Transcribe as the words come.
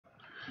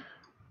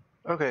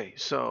Okay,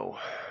 so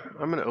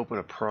I'm going to open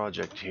a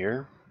project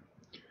here.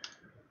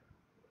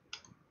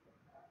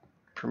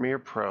 Premiere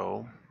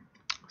Pro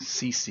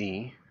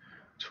CC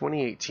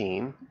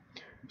 2018.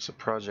 It's a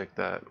project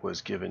that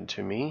was given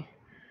to me.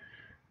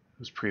 It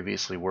was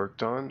previously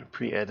worked on,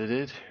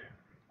 pre-edited,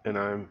 and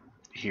I'm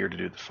here to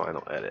do the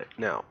final edit.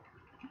 Now,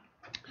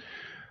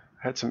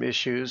 I had some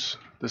issues.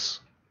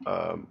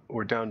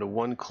 We're down to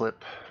one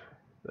clip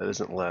that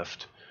isn't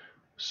left.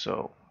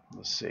 So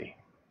let's see.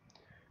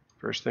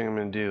 First thing I'm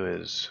going to do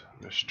is I'm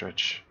going to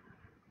stretch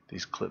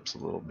these clips a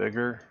little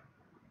bigger.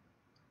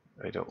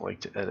 I don't like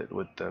to edit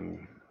with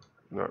them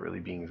not really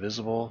being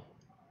visible.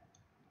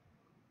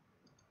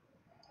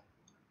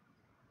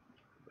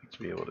 I like to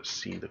be able to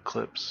see the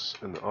clips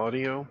and the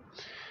audio.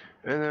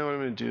 And then what I'm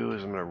going to do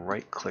is I'm going to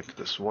right click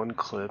this one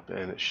clip,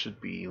 and it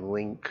should be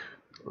link.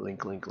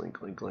 Relink.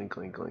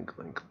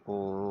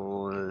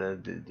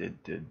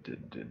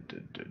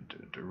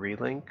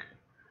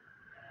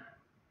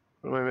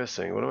 What am I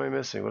missing? What am I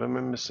missing? What am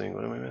I missing?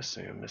 What am I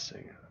missing? I'm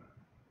missing.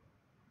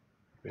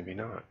 Maybe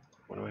not.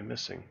 What am I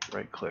missing?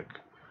 Right click.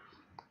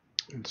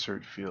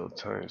 Insert field,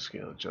 time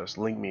scale, adjust.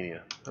 Link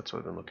media. That's what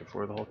I've been looking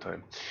for the whole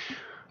time.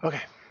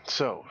 Okay,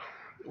 so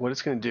what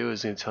it's going to do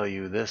is going to tell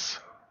you this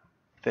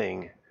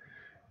thing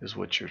is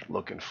what you're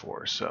looking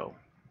for. So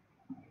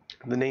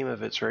the name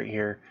of it's right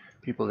here.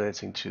 People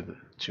dancing to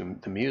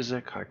the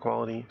music, high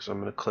quality. So I'm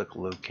going to click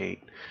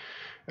locate.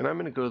 And I'm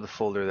going to go to the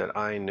folder that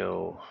I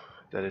know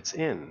that it's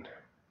in,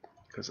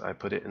 because I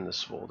put it in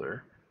this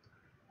folder.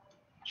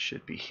 It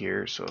should be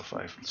here. So if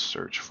I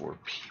search for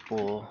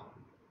people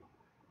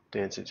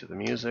dancing to the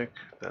music,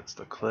 that's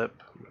the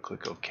clip. I'm going to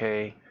click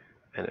OK,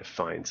 and it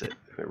finds it,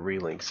 and it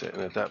relinks it.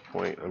 And at that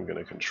point, I'm going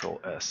to Control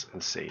S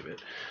and save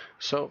it.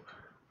 So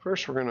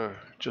first, we're going to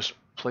just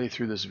play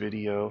through this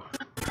video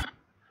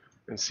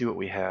and see what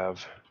we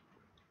have.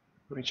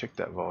 Let me check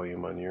that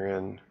volume on your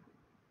end.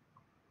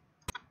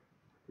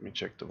 Let me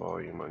check the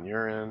volume on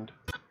your end.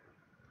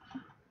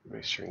 Let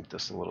me shrink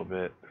this a little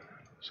bit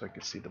so I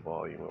can see the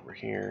volume over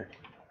here.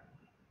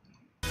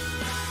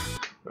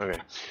 Okay,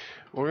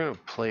 we're going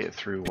to play it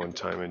through one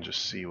time and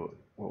just see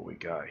what we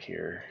got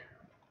here.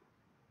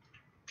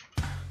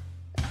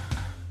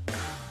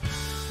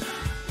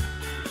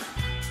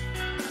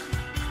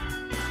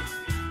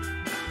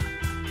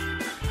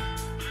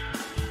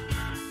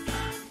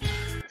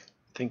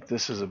 I think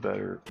this is a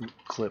better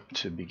clip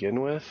to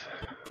begin with.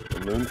 The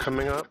moon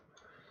coming up.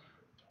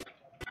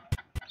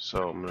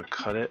 So I'm going to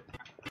cut it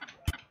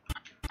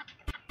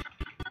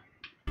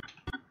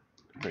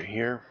right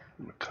here.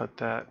 I'm going to cut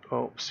that.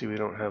 Oh, see, we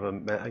don't have a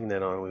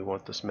magnet on. We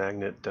want this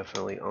magnet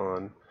definitely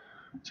on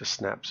to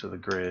snap to the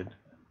grid.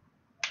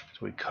 So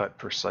we cut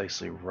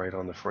precisely right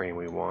on the frame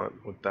we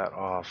want. With that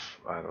off,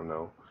 I don't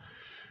know.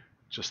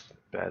 Just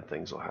bad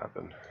things will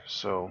happen.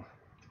 So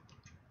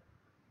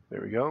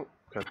there we go.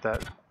 Got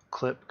that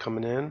clip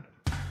coming in.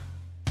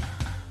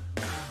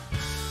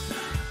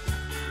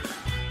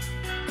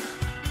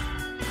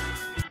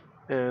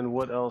 And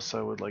what else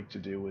I would like to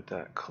do with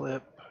that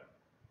clip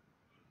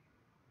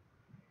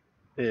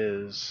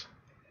is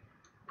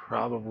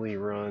probably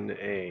run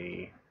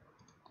a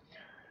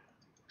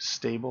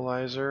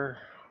stabilizer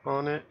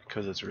on it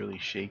because it's really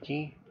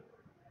shaky.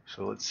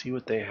 So let's see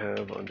what they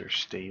have under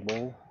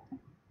stable.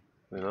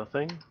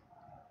 Nothing.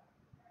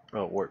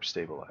 Oh, warp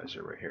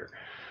stabilizer right here.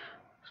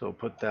 So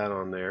put that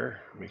on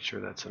there. Make sure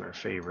that's in our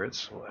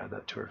favorites. We'll add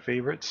that to our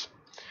favorites.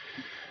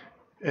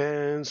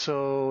 And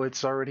so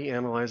it's already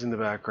analyzing the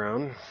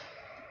background.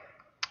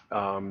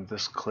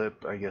 This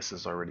clip, I guess,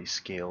 is already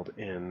scaled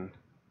in.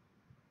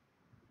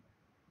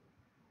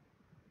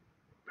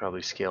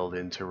 Probably scaled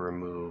in to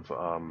remove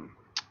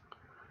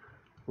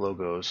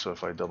logos. So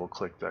if I double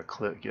click that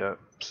clip, yeah,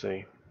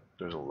 see,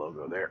 there's a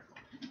logo there.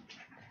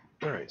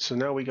 All right, so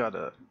now we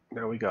gotta,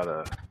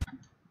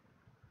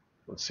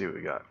 let's see what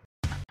we got.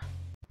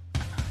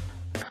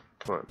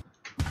 Come on.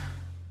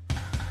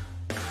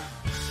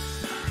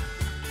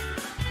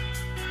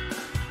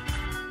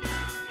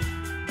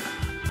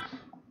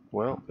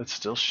 Well, it's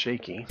still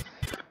shaky.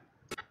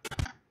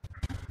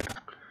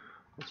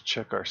 Let's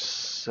check our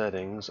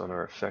settings on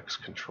our effects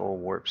control,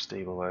 warp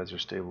stabilizer,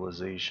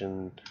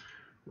 stabilization,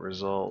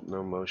 result,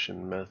 no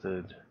motion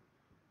method,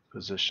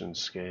 position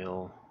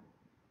scale,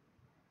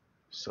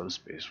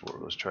 subspace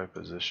warp. Let's try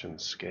position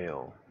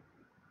scale.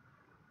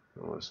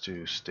 And let's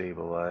do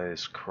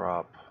stabilize,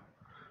 crop,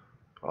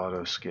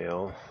 auto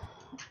scale.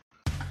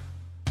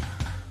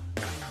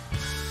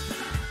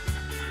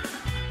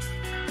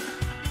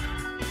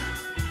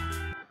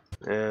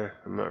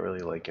 I'm not really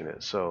liking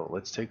it. So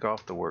let's take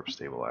off the warp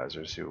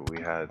stabilizer, see what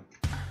we had.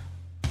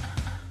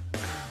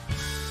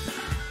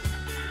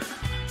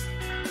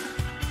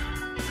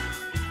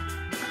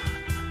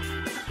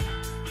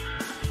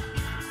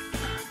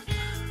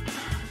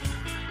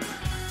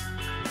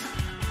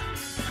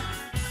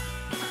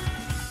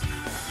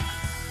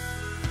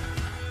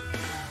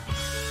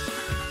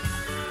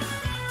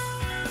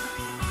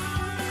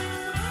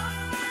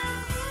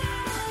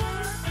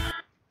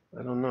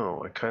 I don't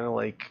know. I kind of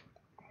like,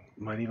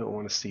 might even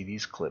want to see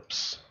these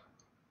clips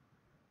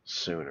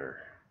sooner.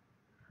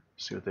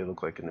 See what they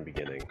look like in the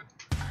beginning.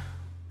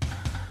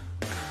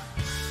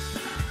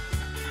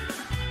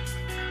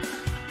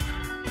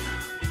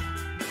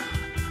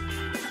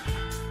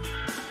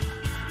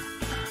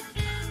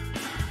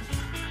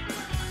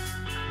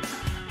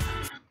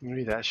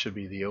 Maybe that should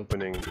be the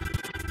opening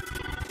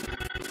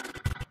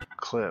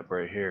clip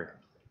right here.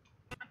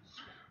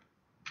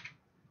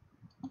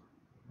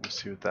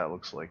 Let's see what that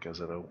looks like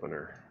as an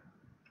opener.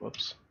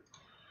 Whoops.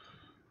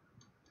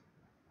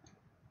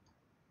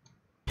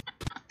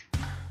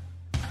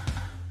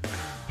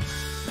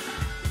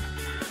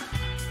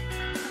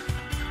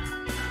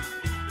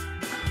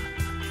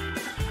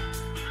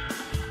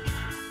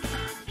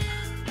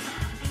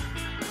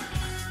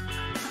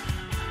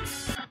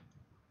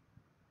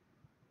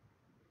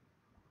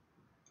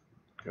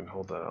 Can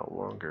hold that out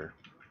longer.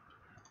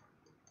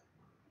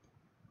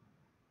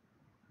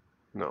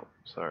 No,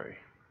 sorry,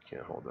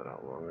 can't hold that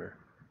out longer.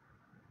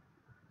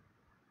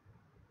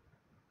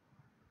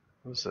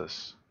 What's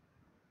this?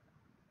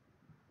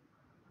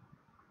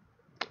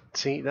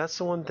 See, that's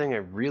the one thing I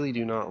really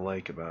do not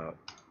like about,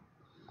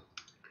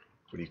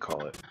 what do you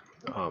call it?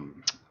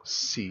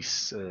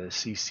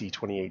 CC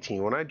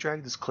 2018. When I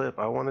drag this clip,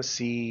 I want to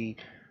see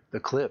the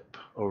clip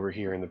over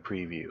here in the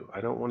preview. I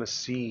don't want to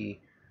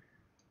see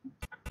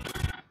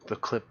the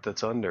clip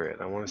that's under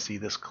it. I want to see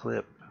this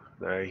clip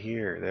right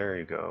here. There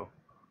you go.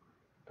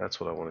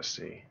 That's what I want to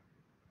see.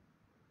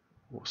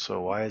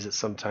 So why is it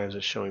sometimes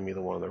it's showing me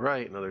the one on the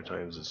right and other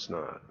times it's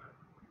not?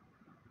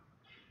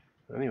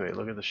 Anyway,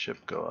 look at the ship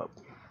go up.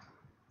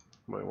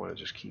 Might want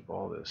to just keep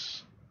all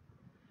this.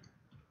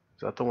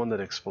 Is that the one that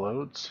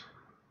explodes?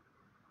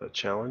 The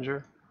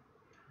Challenger?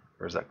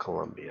 Or is that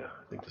Columbia?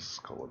 I think this is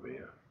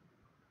Columbia.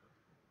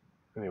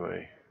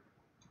 Anyway,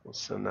 we'll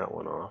send that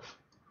one off.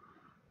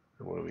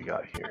 And what do we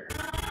got here?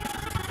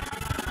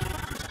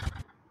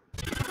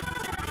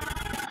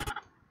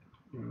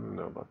 I don't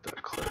know about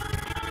that clip.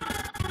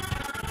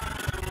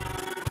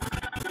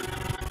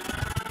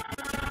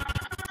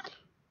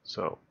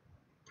 So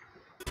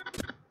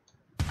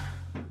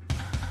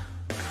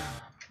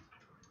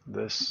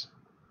this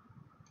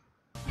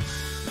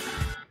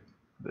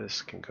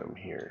can come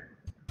here.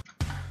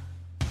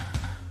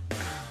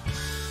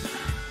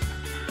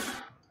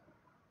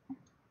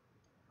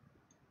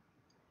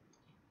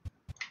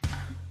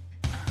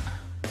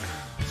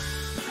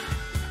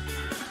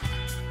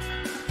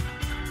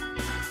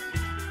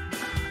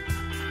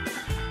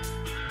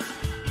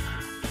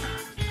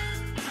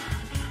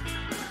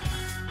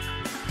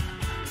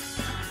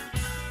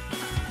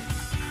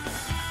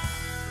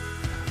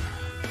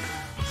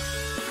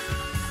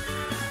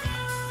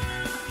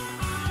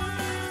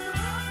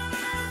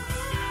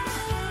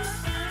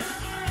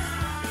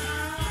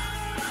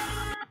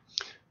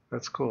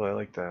 That's cool, I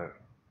like that.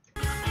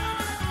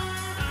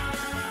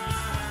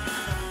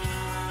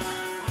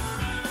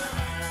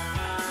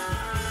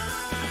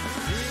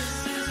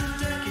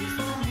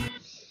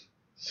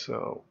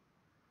 So,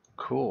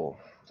 cool,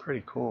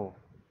 pretty cool.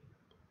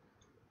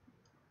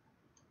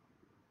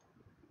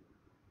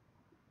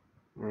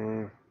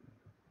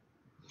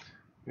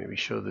 Maybe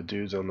show the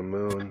dudes on the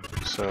moon.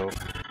 So,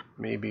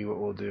 maybe what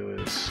we'll do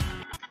is,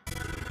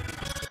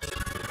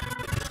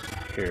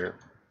 here,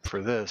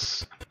 for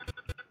this,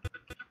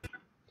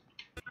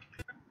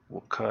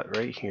 we'll cut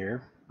right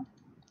here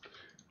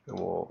and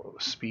we'll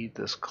speed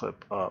this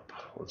clip up.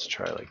 Let's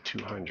try like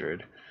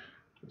 200.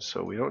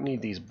 So we don't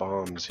need these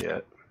bombs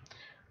yet,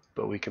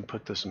 but we can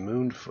put this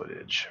moon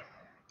footage,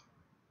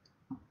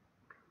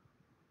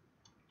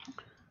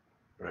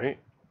 right?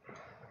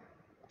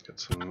 Get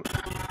some.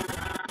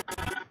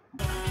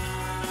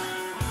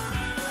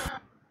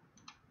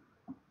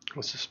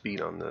 What's the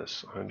speed on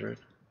this? 100.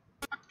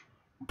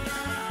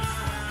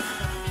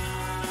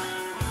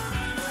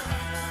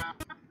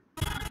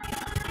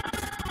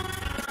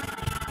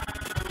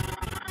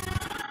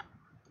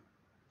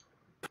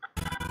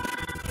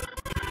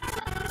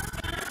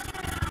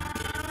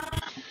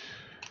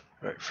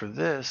 For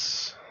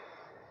this,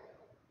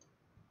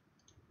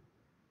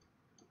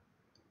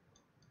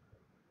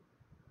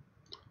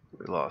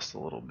 we lost a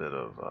little bit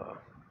of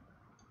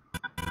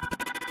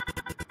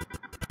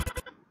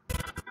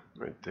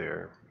right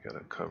there. We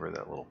gotta cover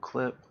that little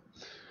clip.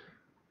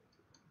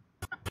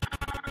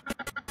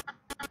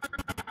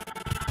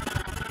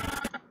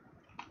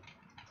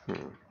 All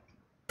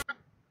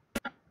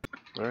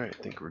right,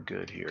 I think we're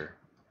good here.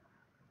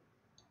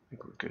 I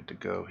think we're good to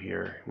go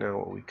here. Now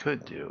what we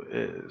could do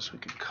is we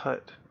could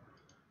cut.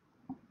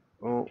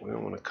 Oh, we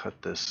don't want to cut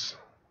this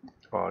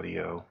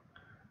audio,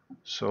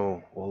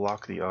 so we'll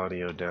lock the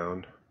audio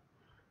down.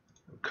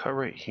 Cut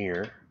right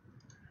here,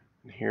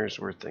 and here's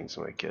where things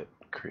might get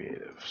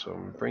creative. So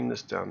I'm going to bring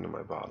this down to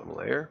my bottom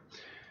layer,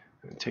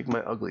 and take my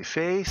ugly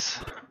face,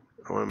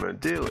 and what I'm going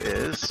to do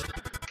is,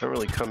 I don't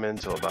really come in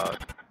till about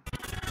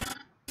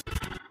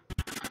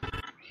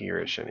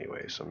here-ish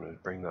anyway, so I'm going to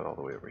bring that all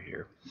the way over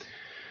here.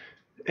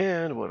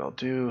 And what I'll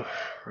do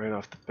right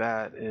off the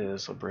bat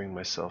is I'll bring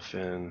myself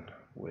in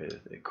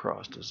with a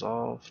cross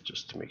dissolve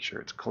just to make sure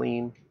it's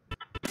clean.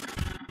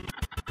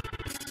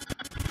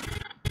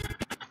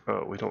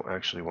 Oh, we don't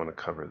actually want to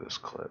cover this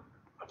clip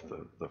of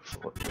the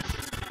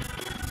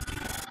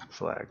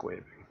flag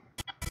waving.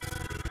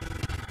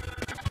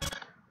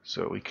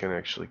 So we can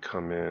actually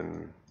come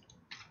in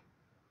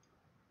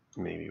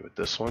maybe with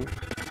this one.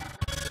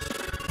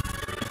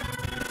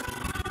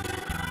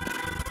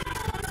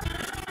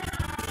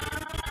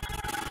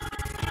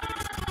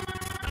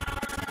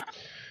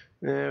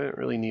 I don't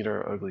really need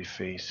our ugly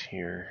face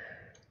here,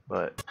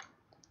 but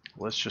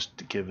let's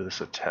just give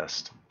this a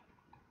test.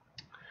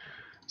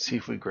 See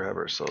if we grab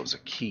ourselves a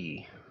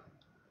key.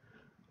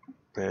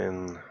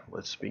 And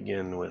let's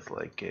begin with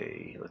like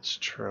let's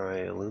try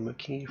a Luma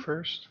key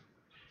first.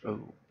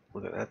 Oh,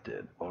 look at that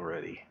did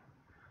already.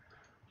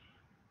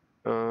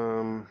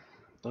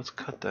 Let's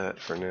cut that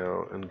for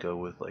now and go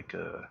with like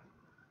a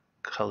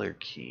color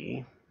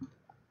key.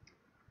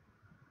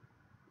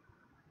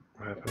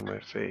 What happened to my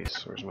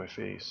face? Where's my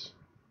face?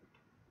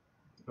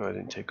 Oh, I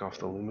didn't take off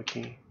the Luma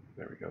key.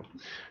 There we go.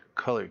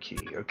 Color key.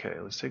 Okay,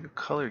 let's take a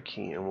color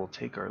key and we'll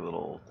take our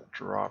little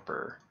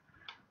dropper,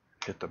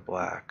 hit the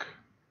black,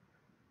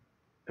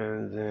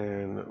 and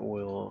then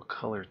we'll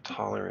color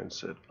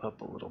tolerance it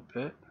up a little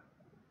bit,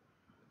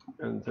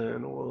 and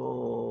then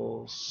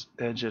we'll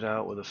edge it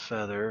out with a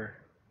feather,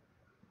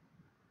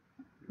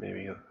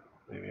 maybe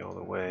all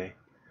the way,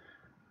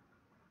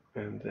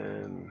 and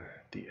then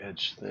the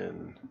edge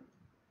thin.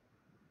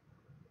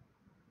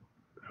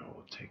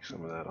 We'll take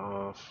some of that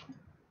off.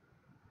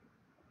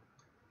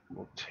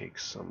 We'll take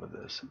some of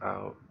this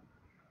out.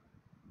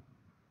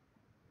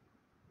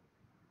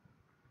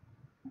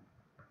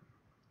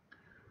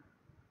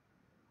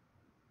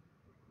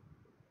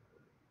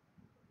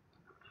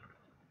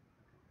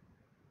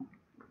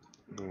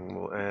 And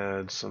we'll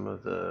add some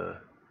of the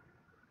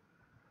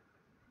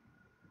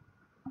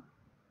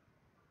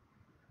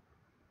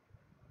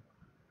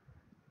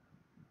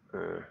I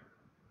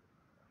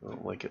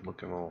don't like it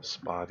looking all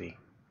spotty.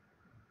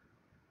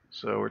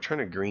 So we're trying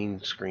to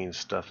green screen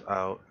stuff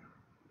out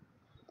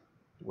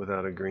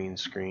without a green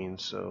screen,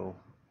 so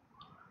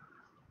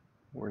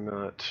we're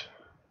not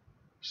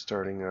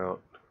starting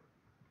out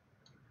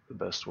the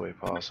best way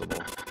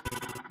possible.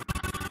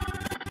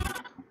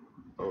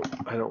 Oh,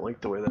 I don't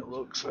like the way that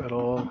looks at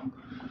all.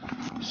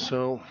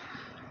 So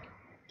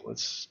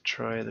let's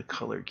try the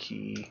color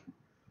key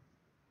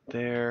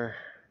there.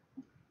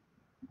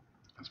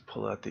 Let's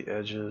pull out the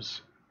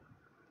edges.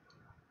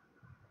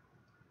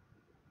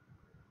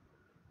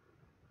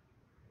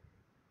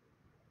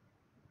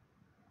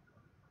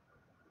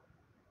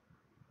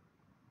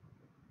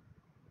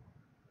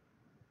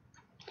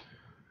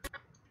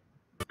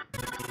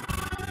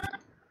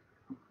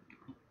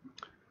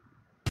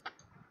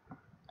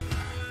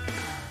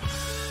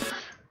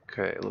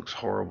 Okay, it looks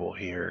horrible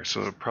here.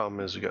 So the problem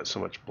is we got so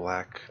much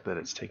black that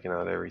it's taken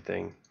out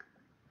everything.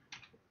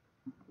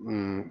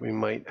 We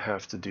might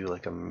have to do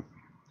like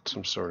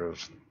some sort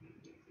of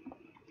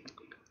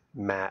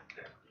matte.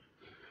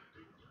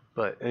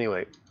 But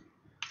anyway,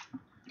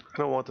 I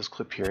don't want this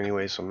clip here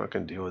anyway, so I'm not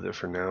going to deal with it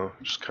for now.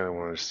 Just kind of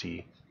wanted to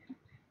see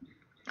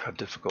how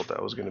difficult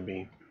that was going to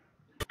be.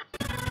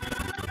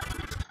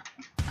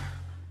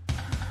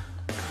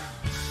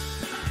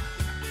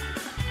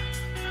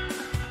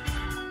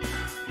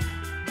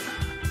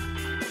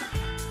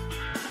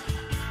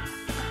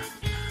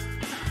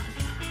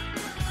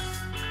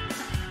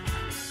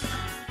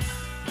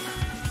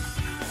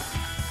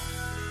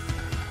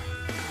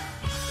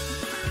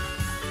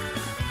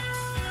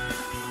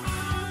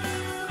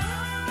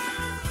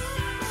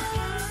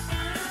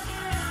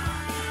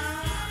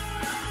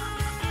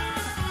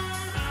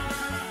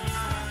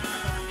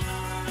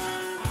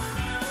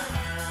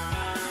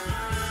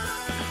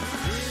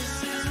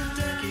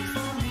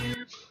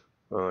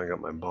 Oh, I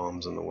got my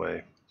bombs in the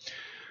way.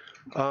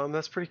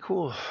 That's pretty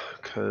cool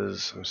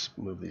because let's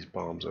move these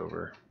bombs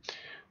over.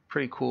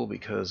 Pretty cool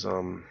because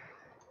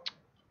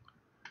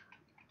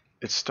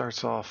it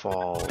starts off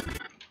all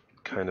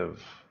kind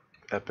of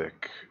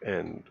epic,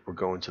 and we're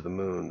going to the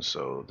moon,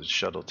 so the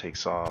shuttle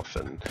takes off,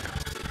 and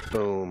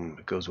boom,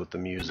 it goes with the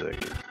music.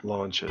 It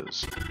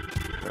launches.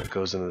 It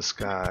goes into the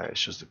sky. It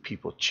shows the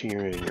people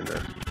cheering and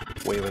they're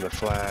waving the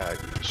flag.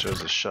 It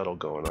shows the shuttle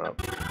going up.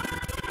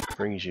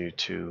 Brings you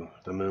to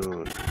the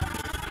moon,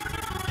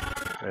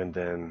 and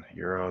then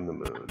you're on the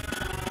moon.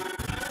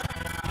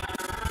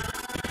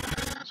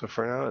 So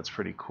for now, it's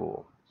pretty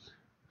cool.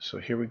 So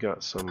here we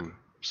got some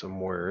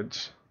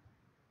words,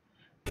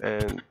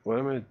 and what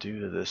I'm going to do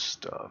to this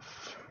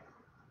stuff,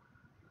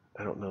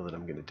 I don't know that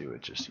I'm going to do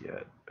it just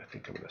yet. I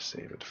think I'm going to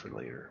save it for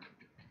later.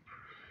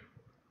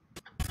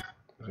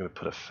 I'm going to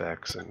put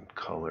effects and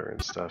color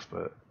and stuff,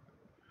 but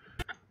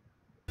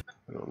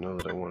I don't know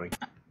that I want to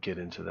get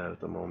into that at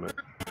the moment.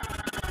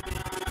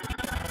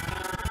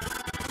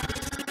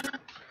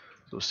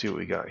 So we'll see what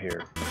we got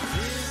here.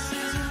 This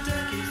is a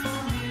decade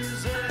for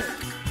music.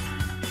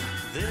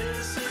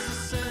 This is a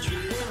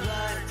century of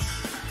lights.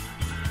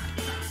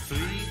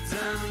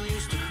 Freedom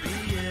used to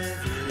be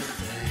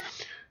everything.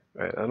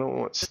 Alright, I don't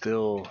want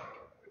still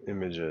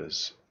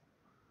images.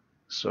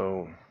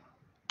 So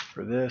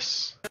for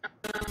this,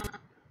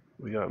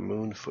 We got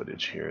moon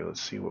footage here.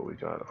 Let's see what we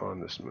got on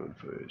this moon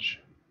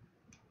footage.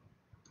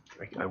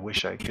 I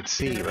wish I could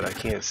see, but I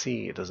can't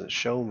see. It doesn't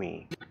show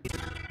me.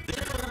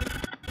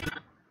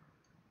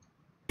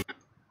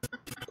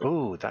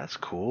 Oh, that's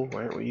cool.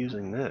 Why aren't we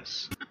using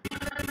this?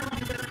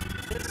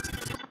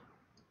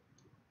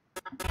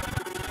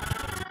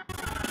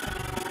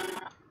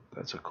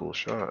 That's a cool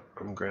shot.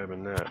 I'm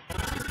grabbing that.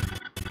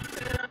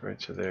 Right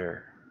to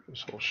there.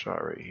 This whole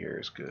shot right here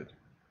is good.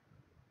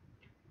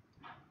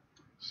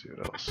 Let's see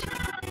what else.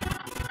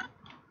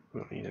 We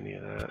don't need any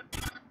of that.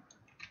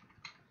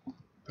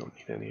 Don't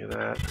need any of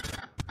that.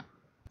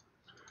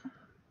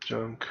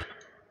 Junk.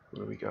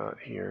 What do we got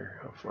here?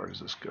 How far does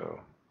this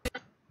go?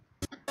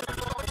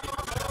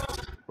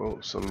 Oh,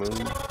 some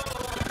moon.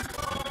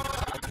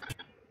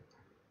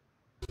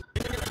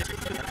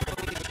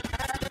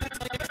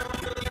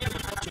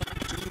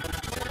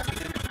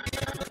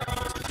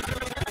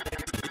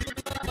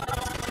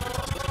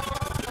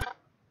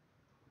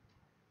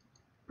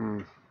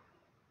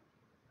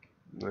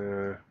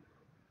 Nah.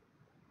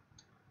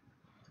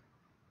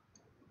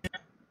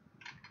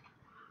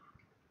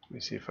 Let me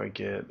see if I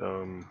get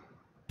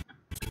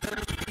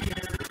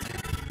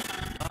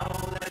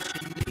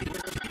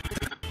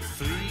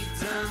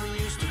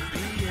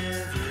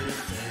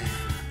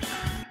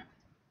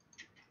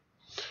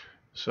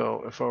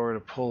so if I were to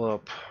pull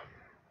up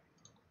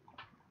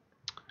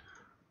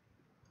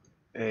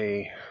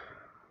a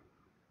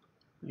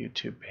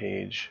YouTube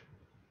page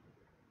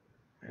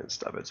and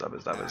stop it,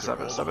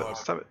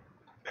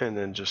 and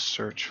then just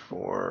search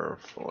for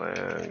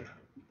flag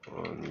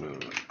on moon.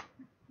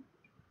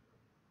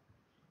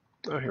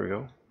 Oh, here we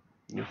go.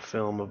 New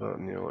film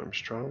about Neil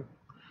Armstrong.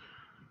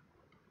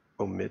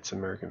 Omits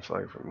American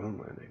flag for moon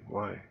landing.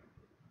 Why?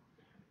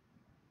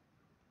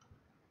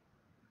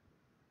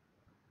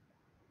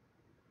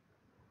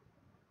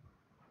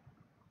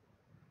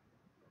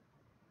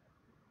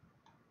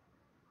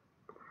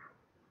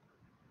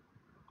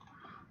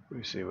 Let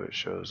me see what it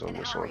shows on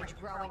this one.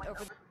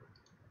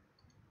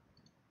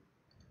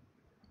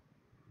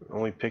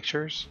 Only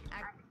pictures?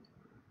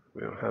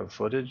 We don't have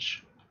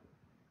footage?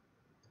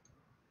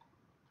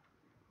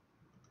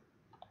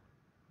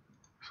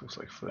 This looks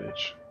like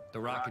footage. The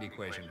rocket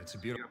equation, it's a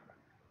beautiful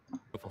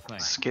thing.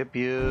 Skip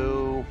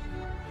you.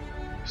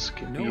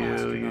 Skip you,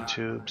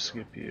 YouTube.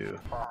 Skip you.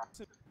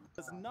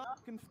 Was not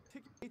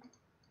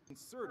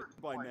inserted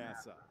by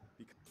NASA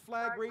because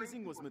flag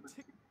raising was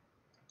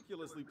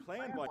meticulously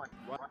planned by.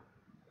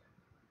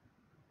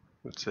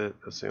 That's it.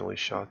 That's the only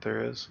shot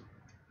there is.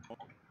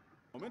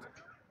 Moment.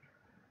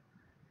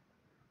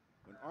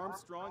 When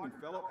Armstrong and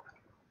fellow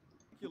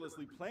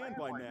meticulously planned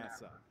by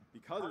NASA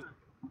because.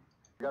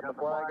 Got the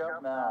flag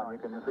up now. You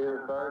can see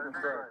the stars and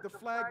stripes. The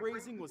flag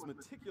raising was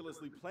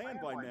meticulously planned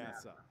by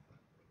NASA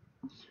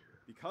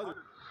because.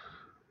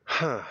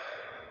 Huh.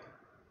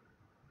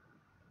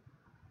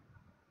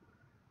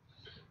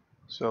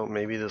 So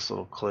maybe this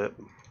little clip.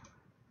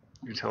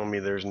 You're telling me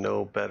there's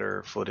no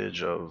better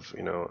footage of,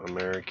 you know,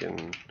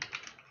 American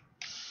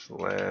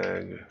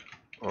flag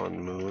on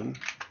moon?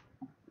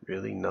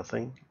 Really?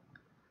 Nothing?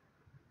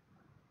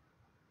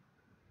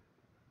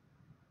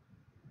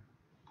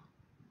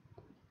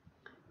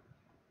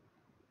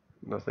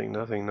 Nothing,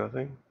 nothing,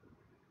 nothing?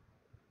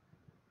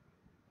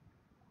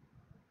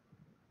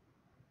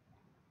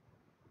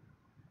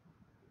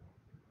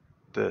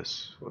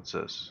 This. What's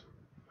this?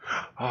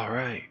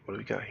 Alright, what do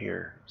we got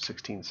here?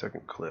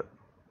 16-second clip.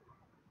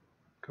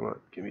 Come on,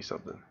 give me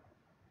something.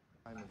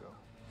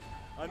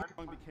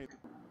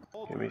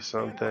 Give me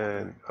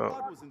something.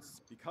 Oh.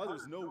 Because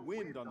there's no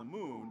wind on the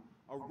moon,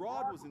 a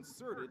rod was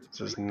inserted.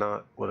 This is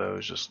not what I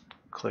was just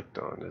clicked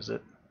on, is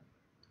it?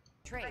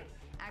 Trade.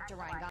 Actor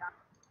Ryan got.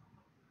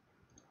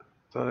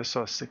 Thought I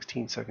saw a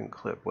 16-second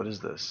clip. What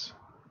is this?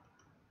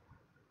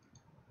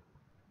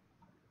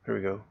 Here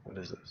we go. What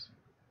is this?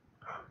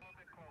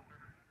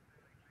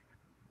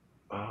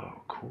 Oh,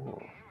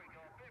 cool.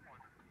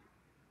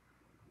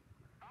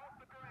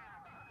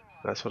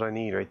 That's what I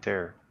need right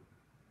there.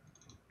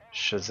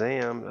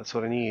 Shazam, that's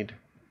what I need.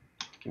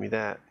 Give me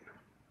that.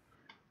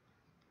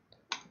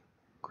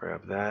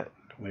 Grab that.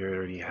 We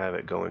already have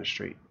it going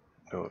straight.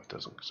 No, it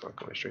doesn't. It's not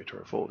going straight to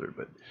our folder,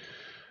 but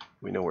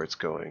we know where it's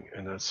going,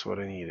 and that's what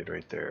I needed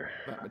right there.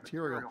 That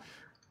material,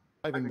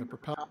 driving the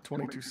propeller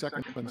 22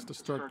 seconds to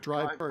start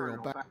drive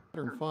aerial back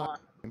pattern 5,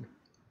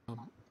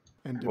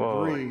 and debris.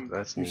 Whoa,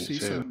 that's you neat see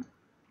too.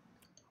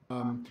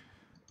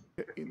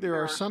 There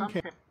are some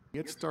cameras,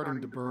 it's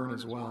starting to burn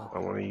as well. I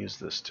want to use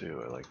this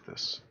too. I like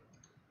this.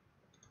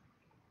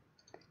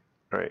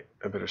 Alright,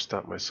 I better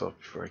stop myself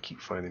before I keep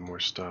finding more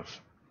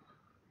stuff.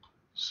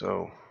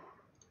 So,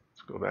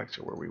 let's go back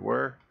to where we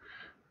were.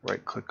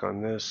 Right click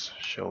on this,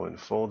 show in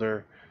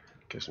folder,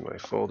 gives me my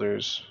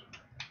folders,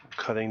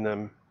 cutting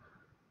them,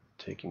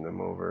 taking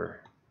them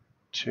over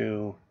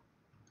to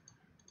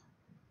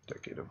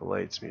Decade of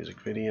Lights, music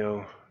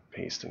video,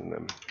 pasting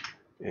them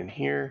in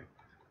here.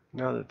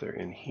 Now that they're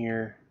in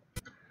here,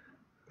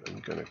 I'm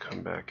going to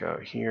come back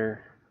out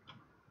here.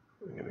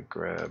 I'm going to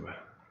grab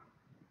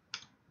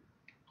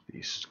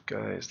these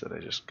guys that I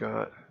just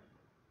got,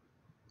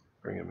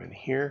 bring them in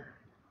here,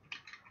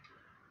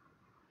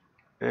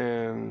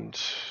 and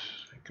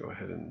go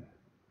ahead and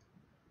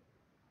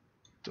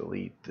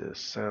delete this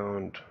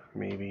sound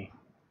maybe.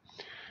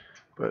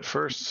 But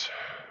first,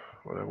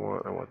 what I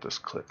want this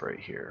clip right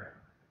here.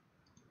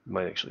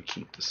 Might actually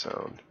keep the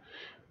sound,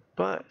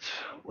 but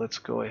let's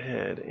go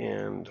ahead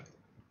and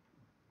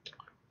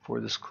for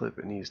this clip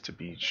it needs to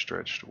be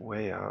stretched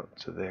way out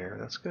to there.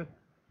 That's good.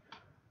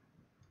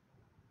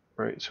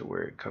 Right, so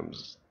where it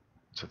comes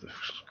to the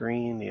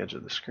screen, the edge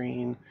of the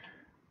screen,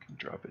 can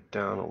drop it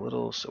down a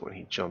little so when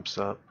he jumps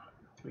up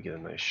we get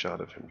a nice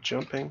shot of him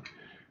jumping.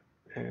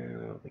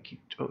 And I don't think he,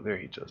 oh, there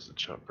he does the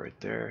jump right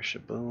there.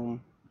 Shaboom.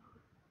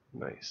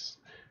 Nice.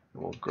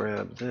 And we'll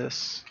grab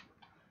this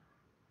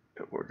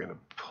and we're going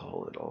to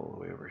pull it all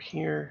the way over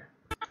here.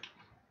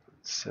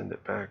 Send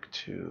it back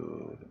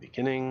to the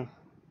beginning.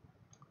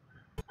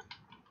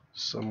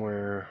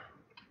 Somewhere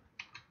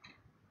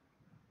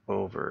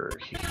over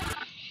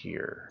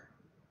here.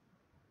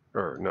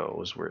 Or no, it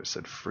was where it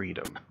said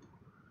freedom.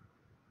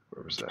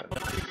 Where was that?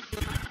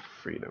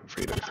 Freedom,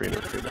 freedom, freedom,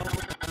 freedom.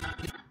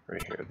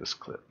 Right here, this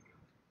clip.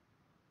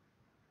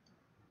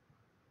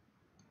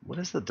 What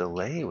is the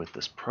delay with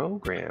this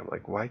program?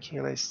 Like, why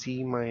can't I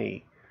see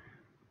my...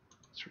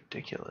 It's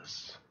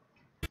ridiculous.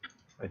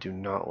 I do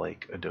not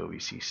like Adobe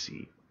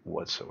CC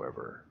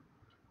whatsoever.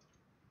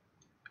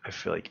 I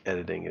feel like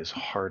editing is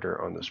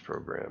harder on this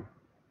program.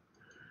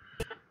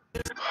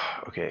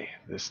 Okay,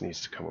 this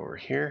needs to come over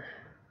here.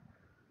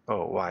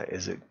 Oh, why?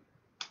 Is it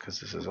because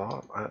this is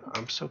off?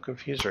 I'm so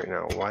confused right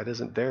now. Why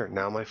doesn't there?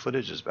 Now my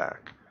footage is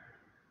back.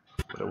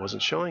 But it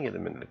wasn't showing it a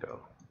minute ago.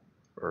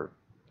 Or,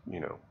 you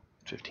know,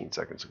 15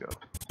 seconds ago.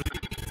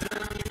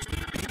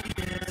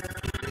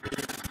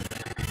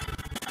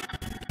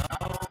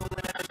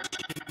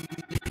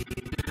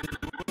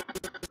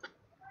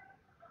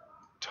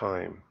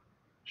 Time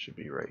should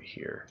be right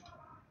here.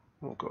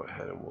 We'll go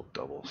ahead and we'll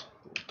double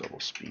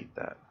speed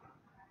that.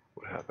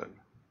 What happened?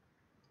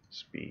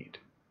 Speed.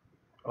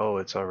 Oh,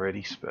 it's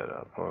already sped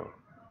up, huh?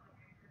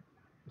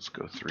 Let's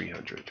go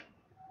 300.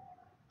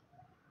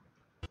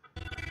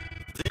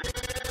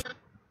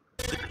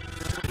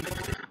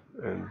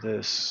 And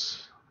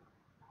this.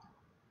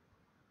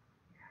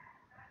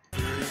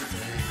 And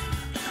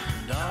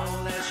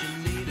all that you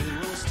needed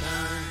was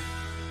time.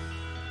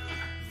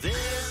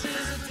 This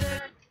is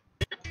a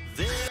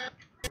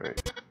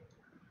Right.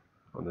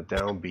 On the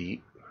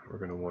downbeat, we're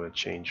going to want to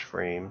change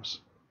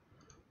frames.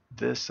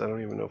 This, I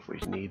don't even know if we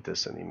need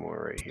this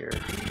anymore right here.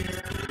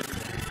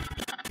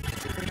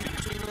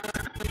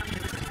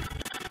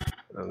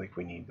 I don't think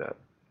we need that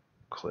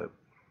clip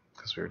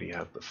because we already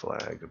have the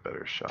flag, a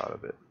better shot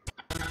of it.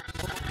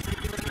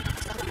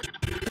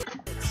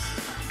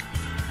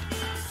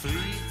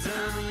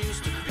 freedom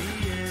used to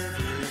be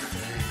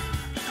everything.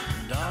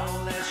 And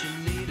all that you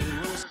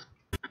needed was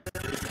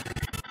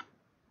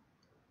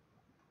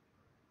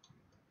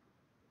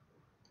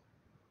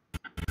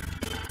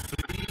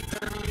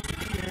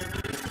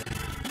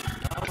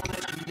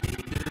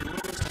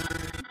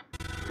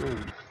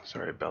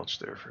Sorry, I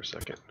belched there for a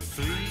second.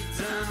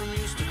 freedom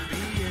used to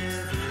be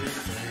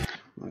everything.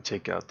 Let me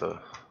take out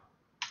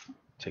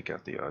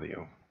the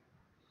audio.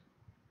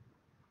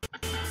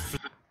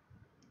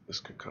 This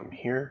could come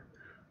here,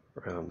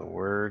 right on the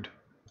word.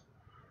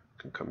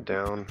 Can come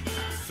down.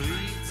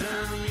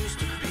 Freedom used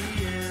to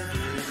be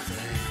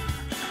everything.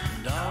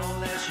 And all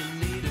that you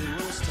needed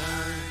was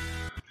time.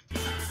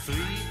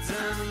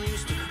 Freedom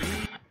used to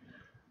be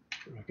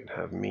We can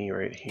have me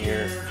right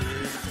here.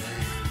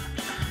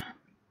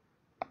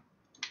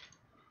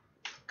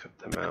 Cut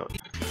them out.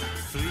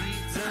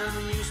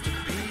 freedom used to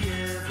be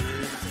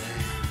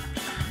everything.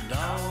 And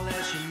all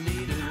that you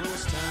needed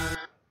was time.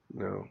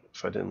 No,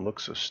 if I didn't look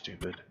so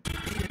stupid.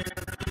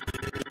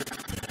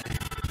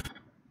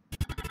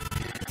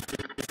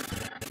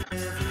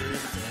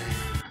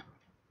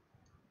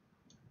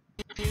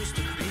 Used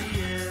to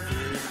be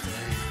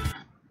everything.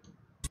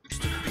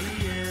 Used to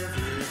be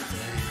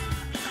everything.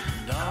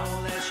 And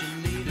all that you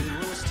needed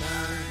was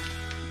time.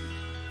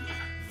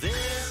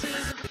 This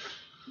is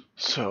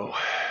So,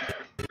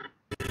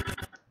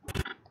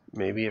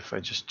 maybe if I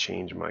just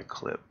change my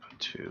clip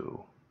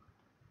to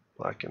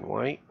black and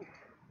white.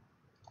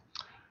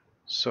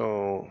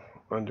 So,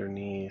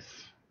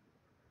 underneath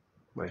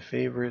my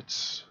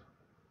favorites,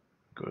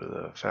 go to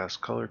the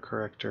fast color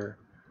corrector,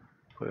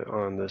 put it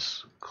on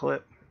this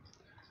clip,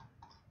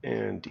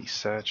 and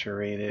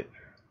desaturate it,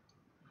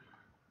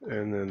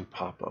 and then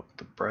pop up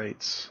the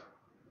brights.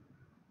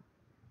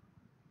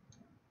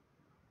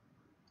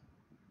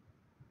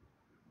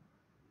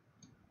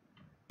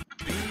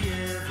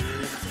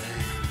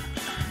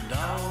 and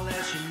all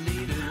that you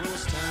needed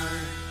was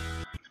time.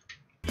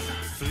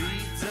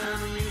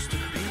 Freedom used to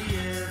be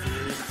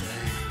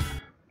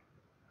everything.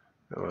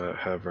 And what I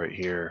have right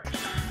here,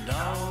 And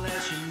all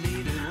that you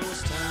needed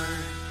was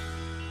time.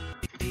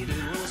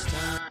 Needed was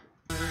time.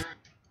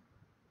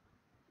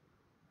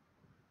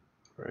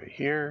 right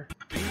here,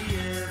 Be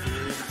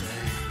everything.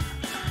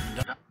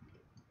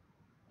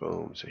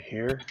 Boom, so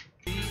here.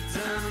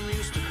 Time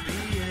used to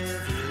be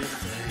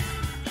everything,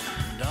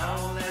 and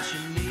all that you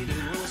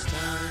needed was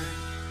time.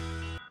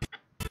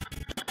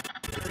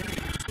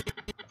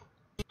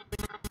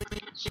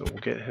 So we'll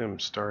get him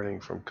starting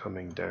from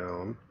coming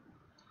down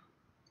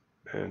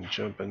and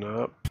jumping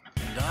up.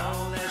 And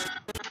all that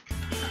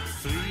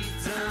free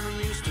time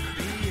used to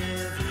be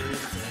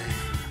everything,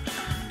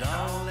 and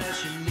all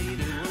that you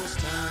needed was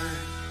time.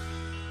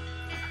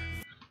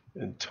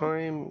 In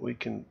time, we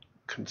can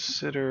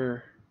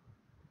consider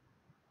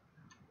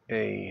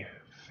a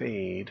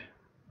fade.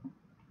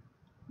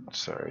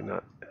 Sorry,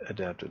 not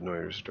adaptive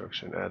noise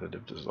reduction,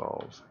 additive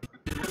dissolve.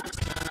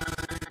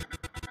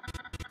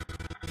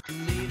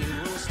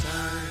 Needed was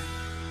time.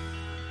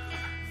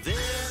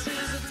 This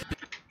is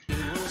a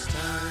was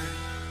time.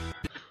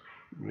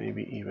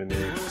 Maybe even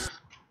a,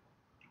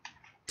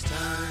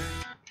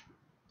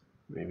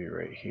 maybe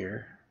right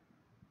here.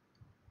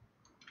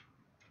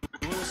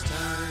 Was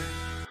time.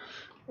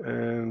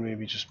 And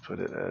maybe just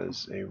put it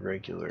as a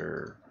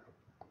regular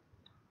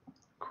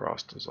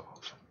cross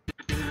dissolve.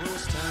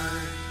 Was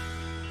time.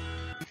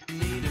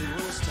 Needed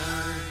was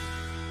time.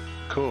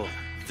 Cool.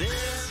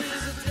 This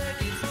is a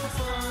decade for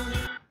fun.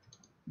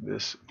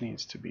 This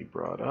needs to be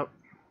brought up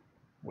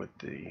with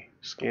the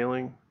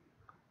scaling.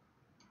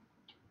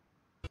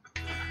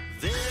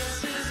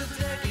 This is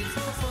a decade for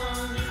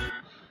fun.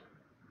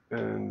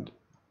 And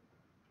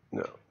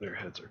no, their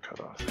heads are cut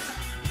off.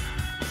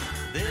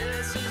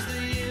 This is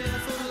the year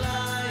for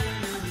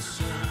lying in the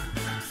sun.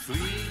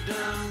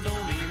 Freedom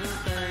don't mean a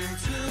thing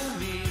to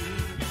me.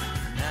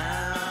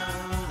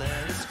 Now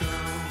that it's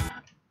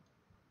gone.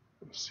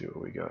 Let's see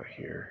what we got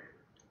here.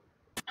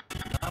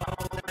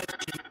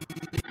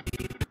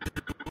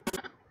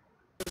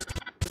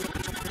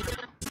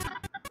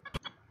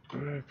 I'm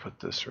going to put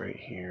this right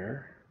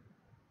here.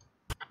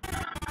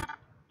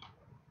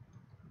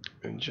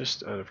 And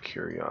just out of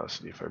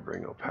curiosity, if I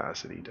bring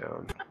opacity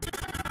down.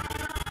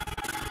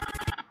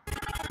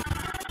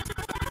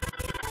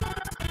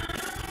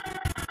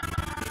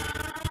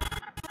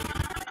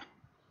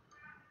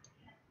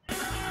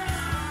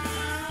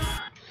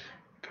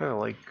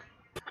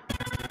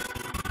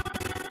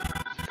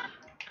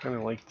 Kind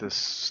of like this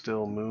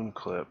still moon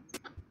clip.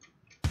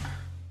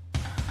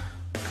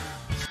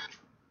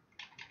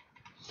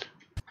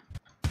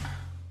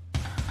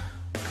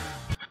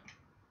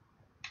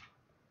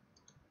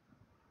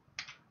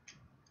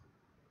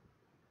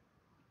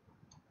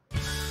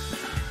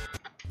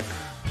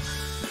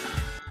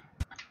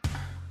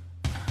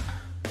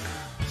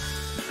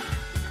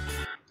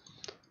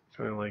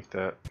 Kind of like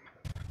that.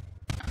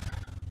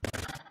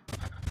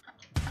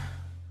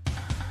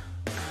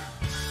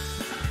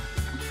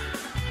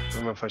 I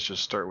don't know if I should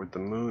start with the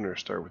moon or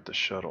start with the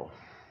shuttle.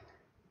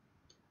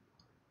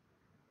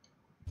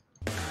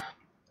 I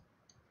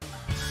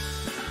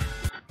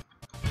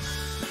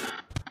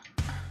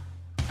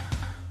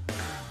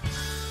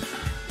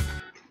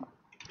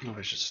don't know if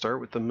I should start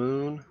with the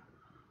moon,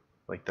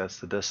 like that's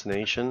the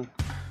destination.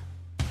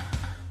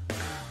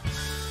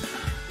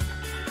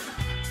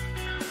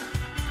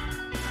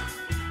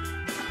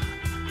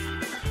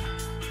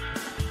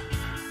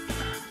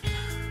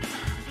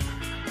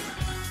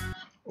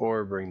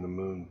 Or bring the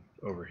moon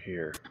over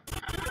here,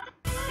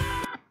 like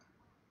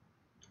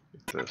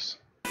this.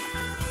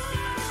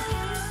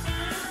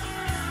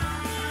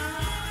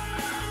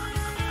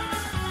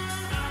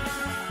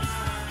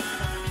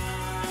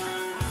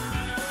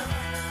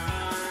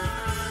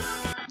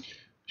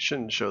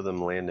 Shouldn't show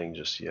them landing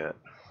just yet.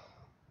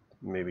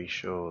 Maybe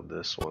show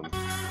this one.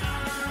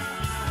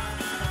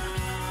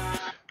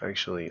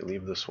 Actually,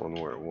 leave this one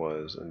where it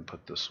was and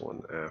put this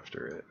one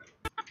after it.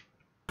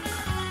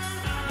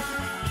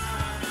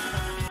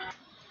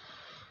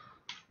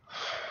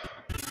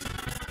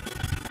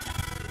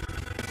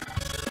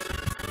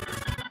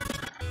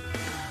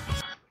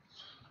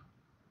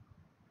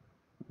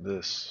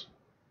 This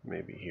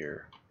maybe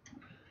here,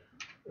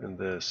 and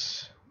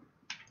this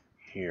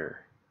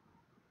here.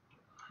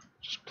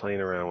 Just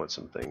playing around with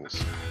some things.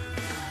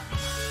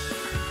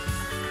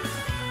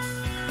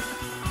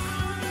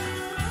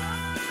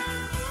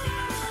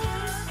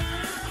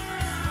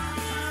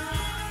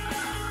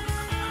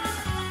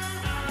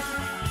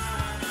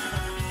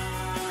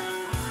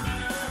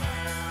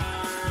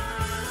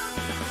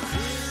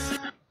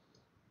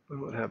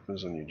 And what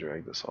happens when you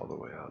drag this all the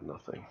way out?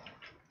 Nothing.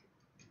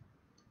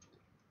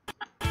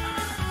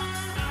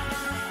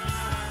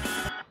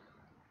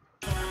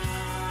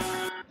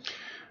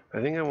 I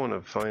think I want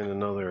to find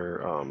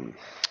another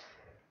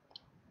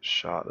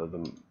shot of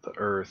the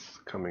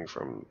Earth coming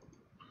from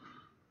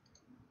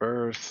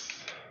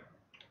Earth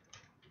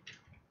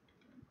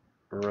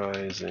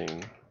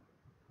rising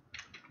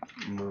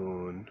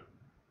moon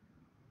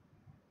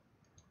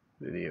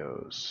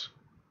videos.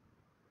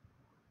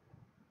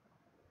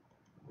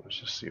 Let's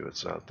just see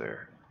what's out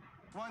there.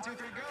 1, 2,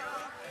 3, go!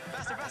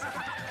 Faster, faster!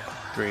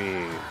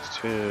 3,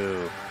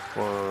 2,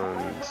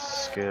 1,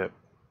 skip.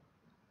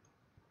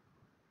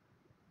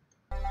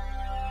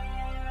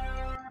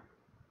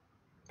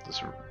 Is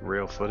this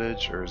real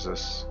footage or is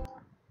this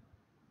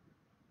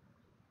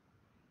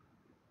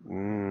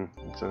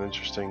It's an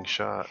interesting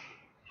shot.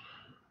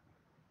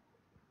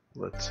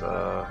 Let's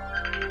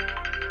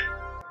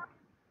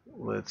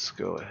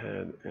go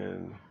ahead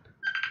and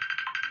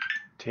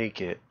take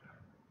it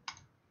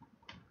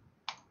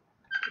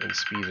and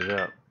speed it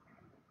up.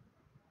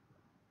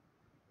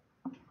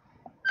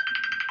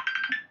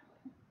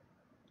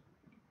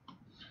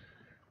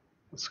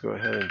 Let's go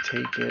ahead and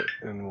take it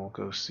and we'll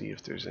go see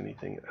if there's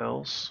anything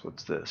else.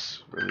 What's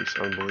this? Release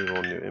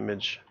unbelievable new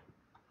image.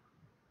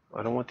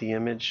 I don't want the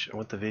image, I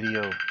want the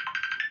video.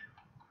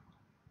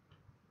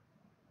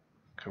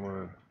 Come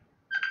on.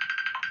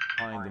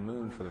 Flying the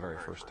moon for the very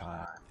first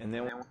time. And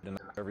then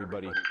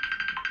everybody,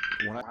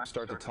 when I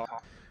start to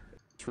talk,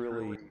 it's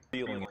really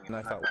feeling it. And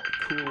I thought,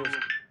 coolest.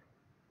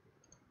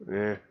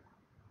 Eh.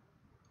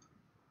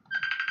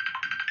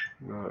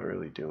 Not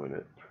really doing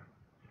it.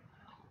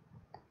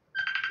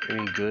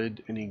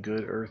 Any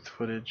good Earth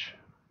footage?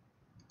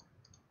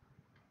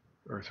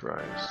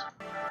 Earthrise.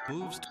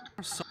 Moves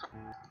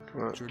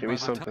Come on, give me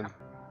something.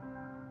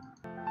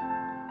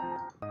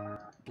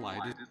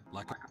 Glided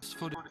like a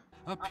foot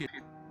appear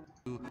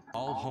to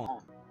all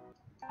home.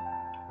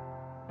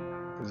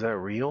 Is that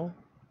real?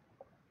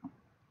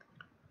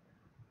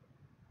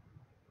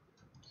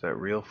 Is that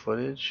real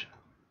footage?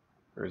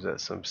 Or is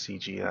that some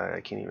CGI? I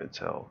can't even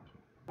tell.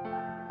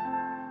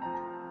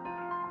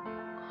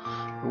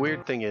 The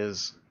weird thing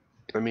is,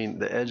 I mean,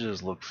 the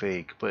edges look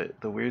fake, but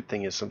the weird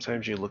thing is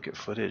sometimes you look at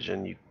footage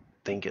and you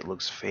think it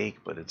looks fake,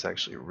 but it's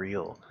actually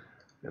real,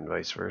 and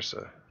vice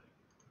versa.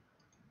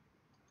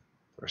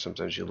 Or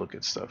sometimes you look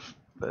at stuff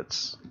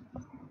that's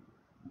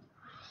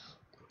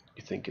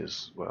you think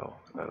is, well,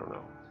 I don't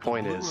know.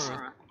 Point is,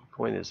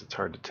 it's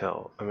hard to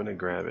tell. I'm gonna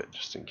grab it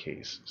just in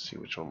case, see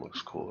which one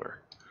looks cooler.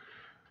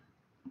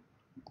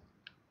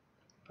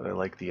 But I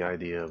like the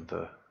idea of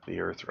the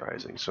Earth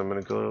rising, so I'm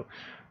gonna go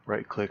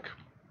right-click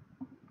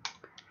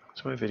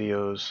to my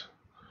videos,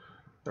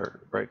 or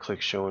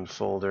right-click show in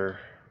folder.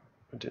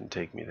 It didn't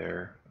take me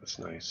there. That's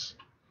nice.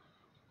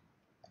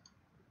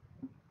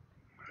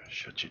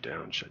 Shut you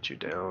down, shut you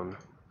down.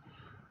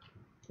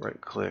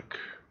 Right-click,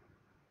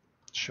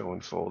 show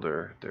in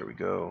folder. There we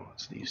go.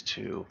 It's these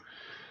two.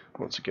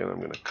 Once again, I'm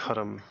going to cut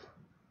them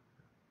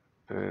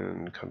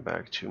and come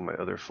back to my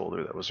other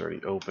folder that was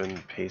already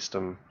open, paste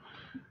them,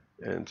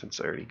 and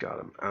since I already got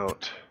them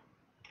out,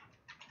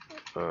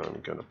 I'm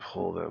going to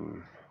pull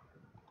them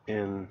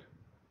in,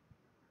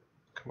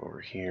 come over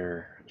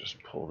here,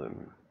 just pull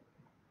them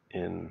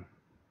in,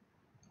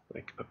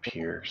 like up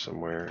here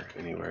somewhere,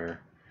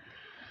 anywhere.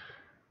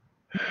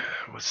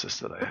 What's this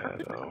that I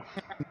had? Oh,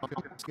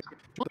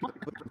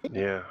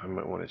 yeah, I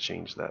might want to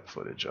change that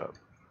footage up.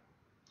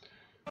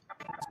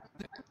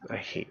 I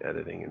hate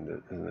editing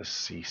in this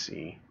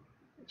CC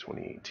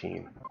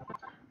 2018.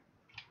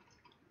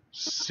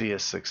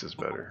 CS6 is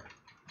better.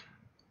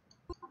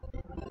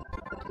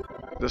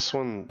 This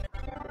one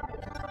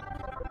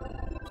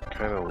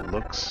kind of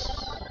looks,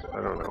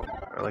 I don't know,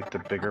 I like the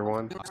bigger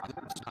one,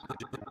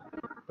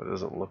 but it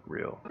doesn't look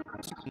real.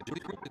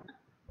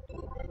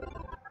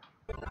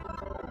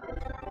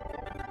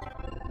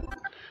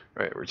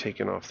 Alright, we're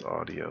taking off the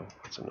audio,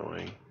 that's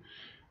annoying.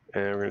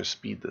 And we're going to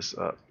speed this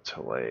up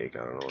to like,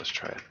 I don't know, let's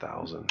try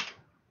 1,000.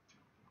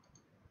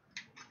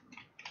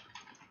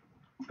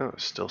 Oh,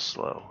 it's still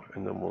slow.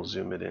 And then we'll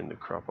zoom it in to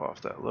crop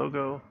off that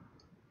logo.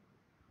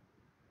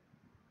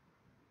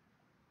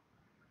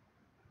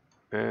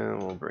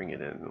 And we'll bring it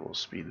in and we'll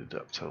speed it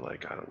up to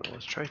like, I don't know,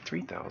 let's try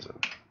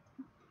 3,000.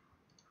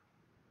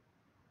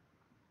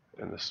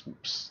 And this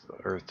the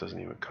Earth doesn't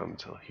even come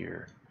till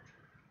here.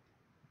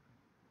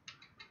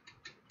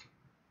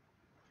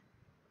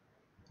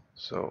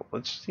 So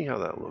let's see how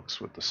that looks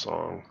with the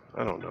song.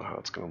 I don't know how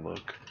it's gonna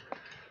look.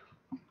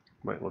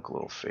 Might look a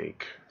little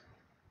fake.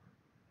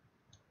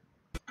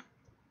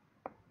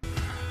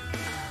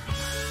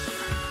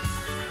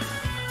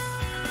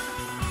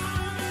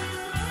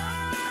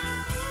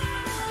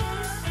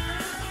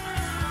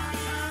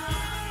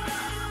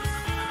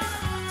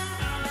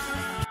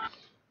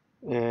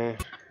 It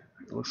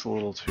looks a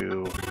little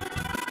too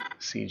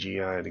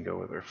CGI to go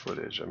with our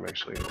footage. I'm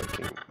actually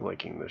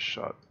liking this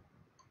shot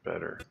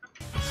better.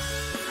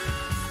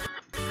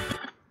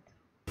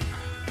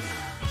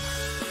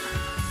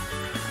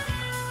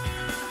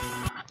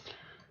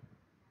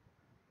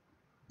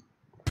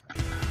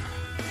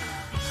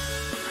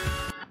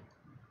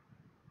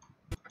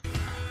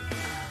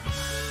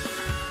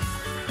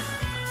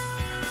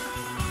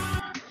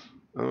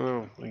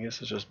 Oh, I guess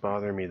it's just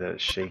bothering me that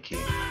it's shaky.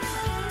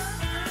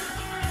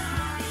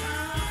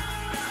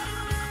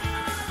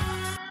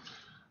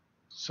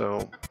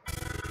 So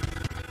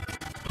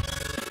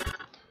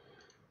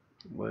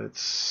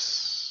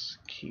let's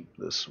keep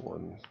this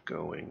one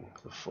going,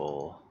 the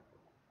full,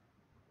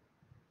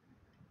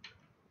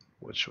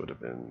 which would have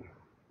been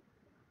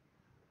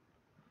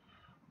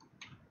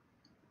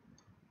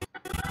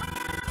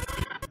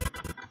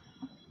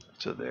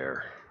to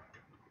there.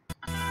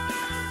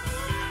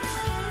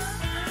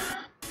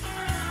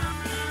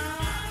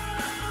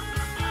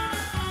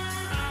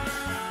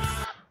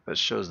 That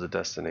shows the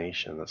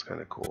destination. That's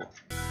kind of cool.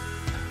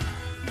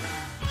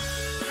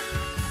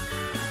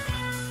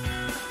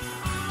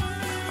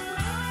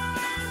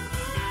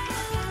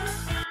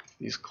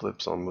 These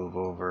clips I'll move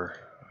over.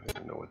 I don't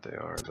even know what they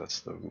are.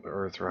 That's the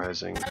Earth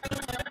Rising.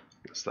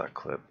 That's that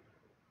clip.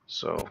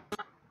 So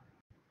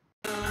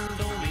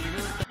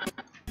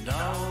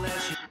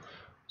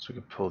we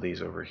can pull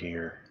these over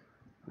here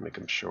and make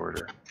them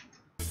shorter.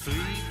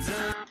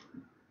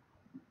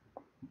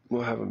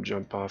 We'll have him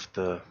jump off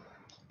the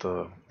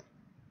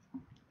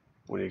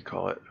what do you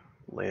call it?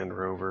 Land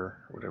Rover,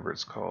 whatever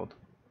it's called.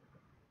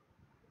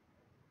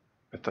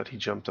 I thought he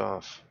jumped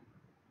off.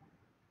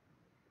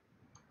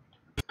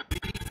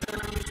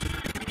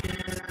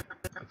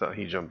 I thought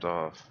he jumped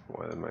off.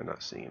 Why am I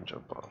not seeing him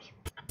jump off?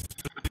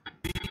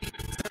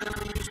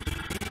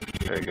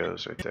 There he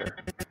goes, right there.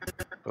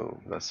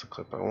 Boom, that's the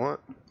clip I want.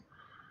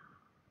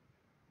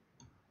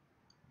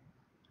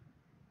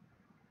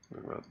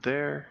 What about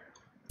there?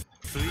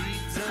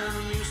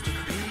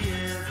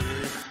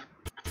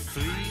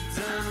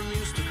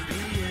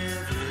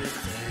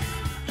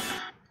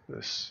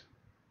 This.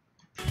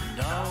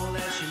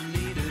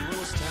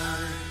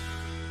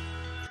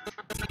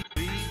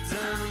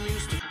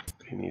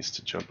 He needs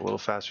to jump a little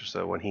faster so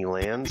that when he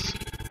lands,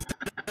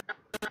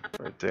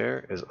 right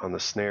there is on the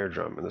snare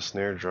drum, and the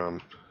snare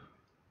drum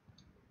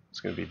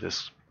is going to be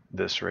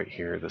this right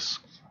here, this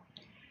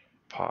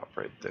pop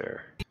right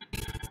there.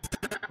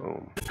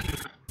 Boom.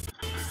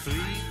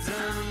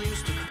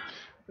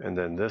 And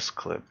then this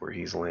clip where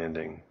he's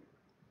landing,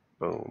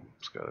 boom,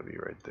 it's got to be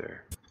right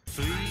there.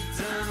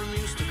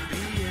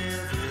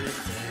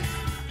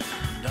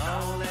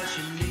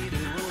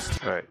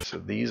 Alright, so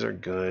these are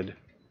good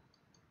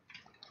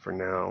for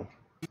now.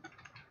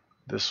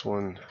 This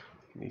one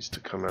needs to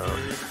come out.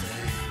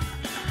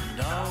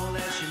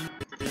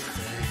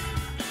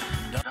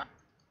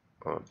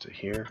 Up to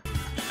here.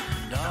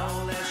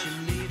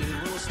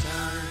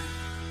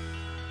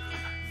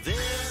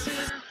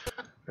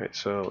 Alright,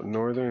 so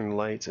Northern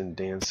Lights and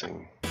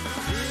Dancing.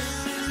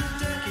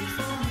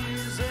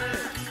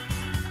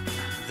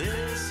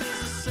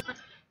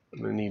 I'm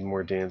gonna need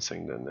more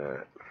dancing than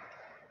that.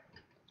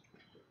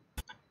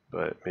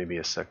 But maybe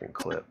a second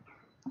clip.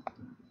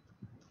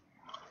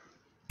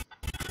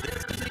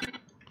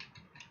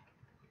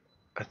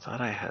 I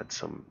thought I had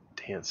some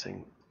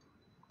dancing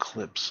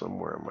clips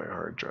somewhere on my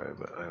hard drive,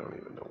 but I don't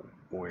even know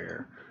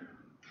where.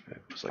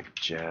 It was like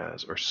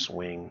jazz or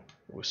swing.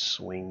 It was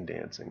swing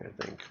dancing,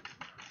 I think.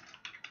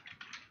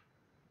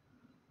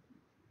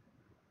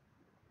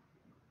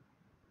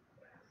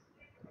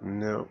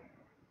 No,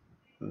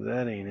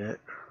 that ain't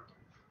it.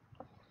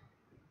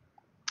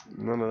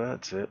 None of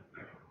that's it.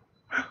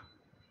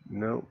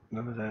 Nope,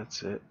 none of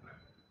that's it.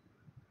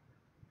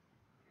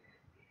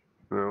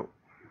 Nope.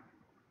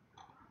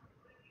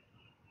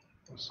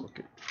 Let's look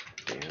at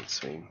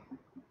dancing.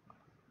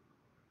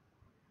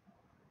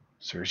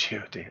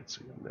 Sergio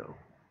dancing, no.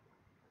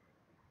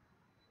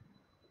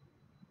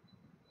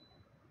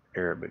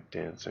 Arabic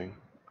dancing.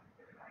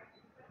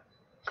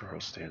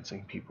 Girls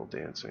dancing, people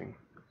dancing.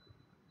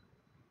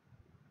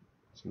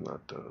 It's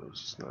not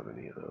those, it's not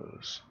any of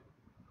those.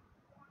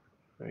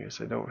 I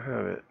guess I don't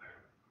have it.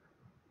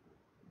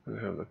 I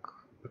don't have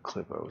the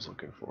clip I was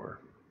looking for.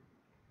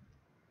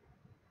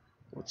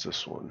 What's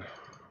this one?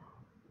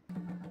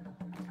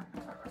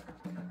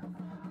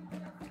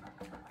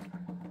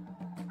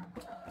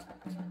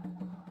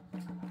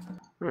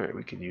 Alright,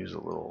 we could use a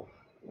little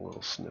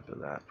snip of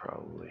that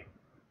probably.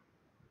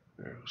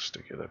 There, we'll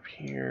stick it up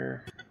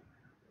here.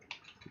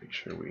 Make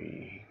sure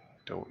we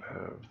don't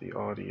have the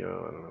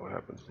audio. I don't know what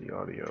happened to the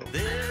audio.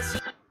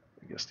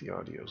 I guess the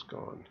audio's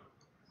gone.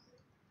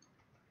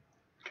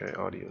 Okay,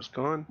 audio's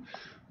gone.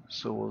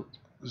 So we'll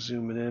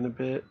zoom it in a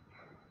bit.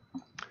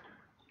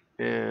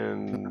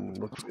 And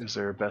look, is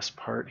there a best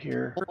part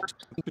here?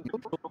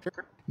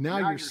 Now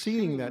you're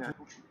seeing that.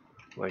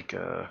 Like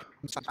or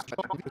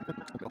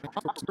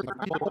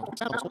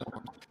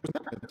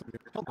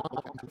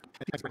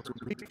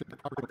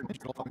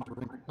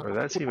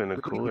that's even a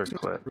cooler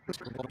clip.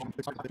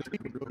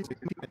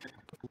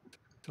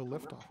 To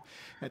lift off.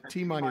 At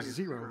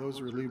T-0,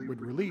 those would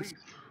release.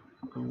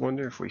 I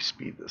wonder if we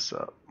speed this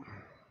up.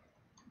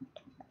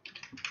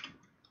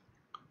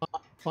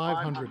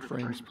 500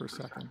 frames per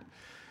second.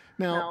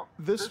 Now,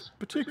 this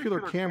particular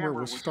camera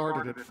was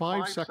started at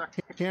 5 seconds.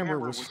 Camera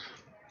was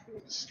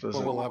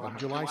 11,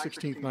 July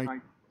 16th,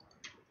 19.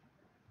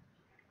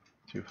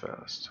 Too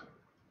fast.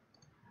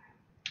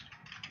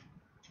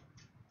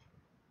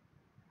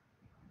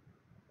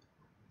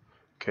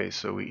 Okay,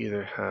 so we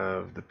either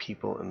have the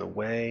people in the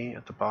way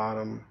at the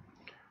bottom,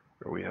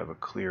 or we have a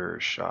clearer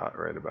shot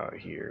right about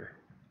here.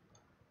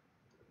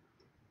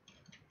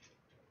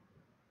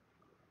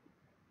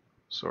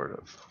 Sort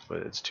of, but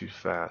it's too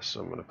fast,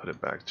 so I'm going to put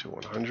it back to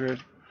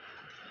 100.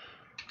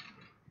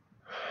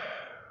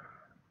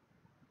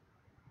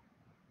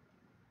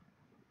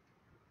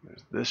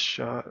 There's this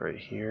shot right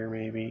here,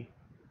 maybe.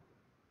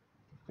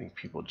 I think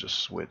people just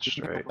switched,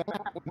 right?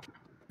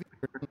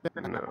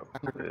 No,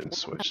 they didn't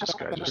switch. This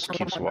guy just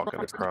keeps walking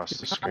across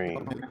the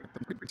screen,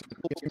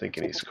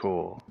 thinking he's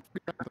cool.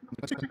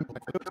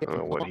 I don't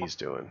know what he's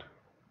doing.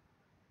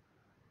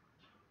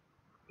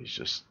 He's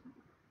just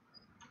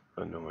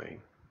annoying.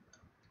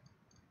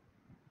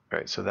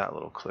 Alright, so that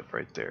little clip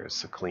right there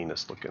is the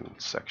cleanest looking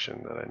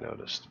section that I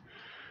noticed.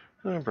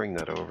 I'm going to bring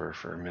that over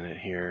for a minute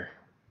here.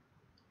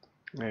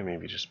 And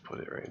maybe just put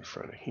it right in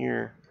front of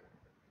here.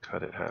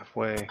 Cut it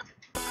halfway.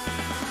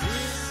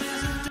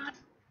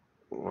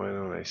 Why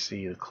don't I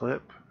see the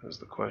clip? Is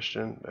the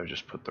question. I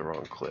just put the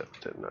wrong clip,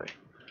 didn't I?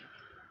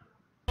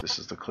 This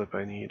is the clip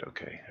I need.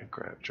 Okay, I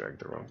dragged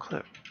the wrong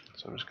clip.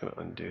 So I'm just going to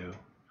undo.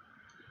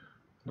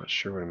 I'm not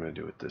sure what I'm going to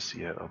do with this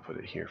yet. I'll put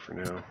it here for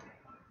now.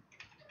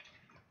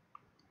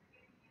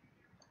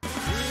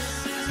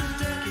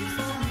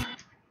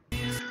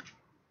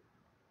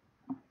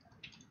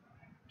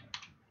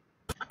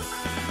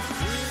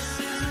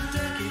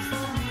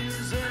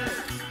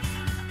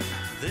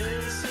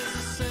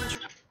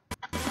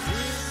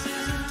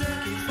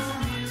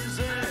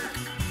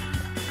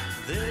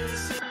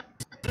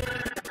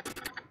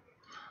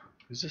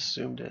 Is this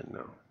zoomed in?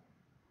 No.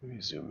 Let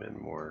me zoom in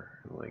more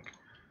and like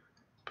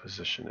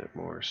position it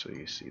more so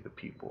you see the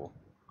people.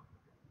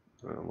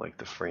 I don't like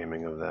the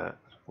framing of that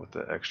with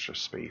the extra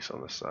space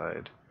on the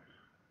side.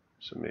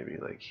 So maybe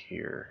like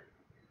here.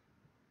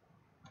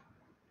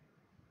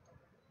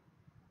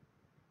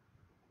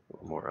 A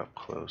little more up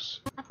close.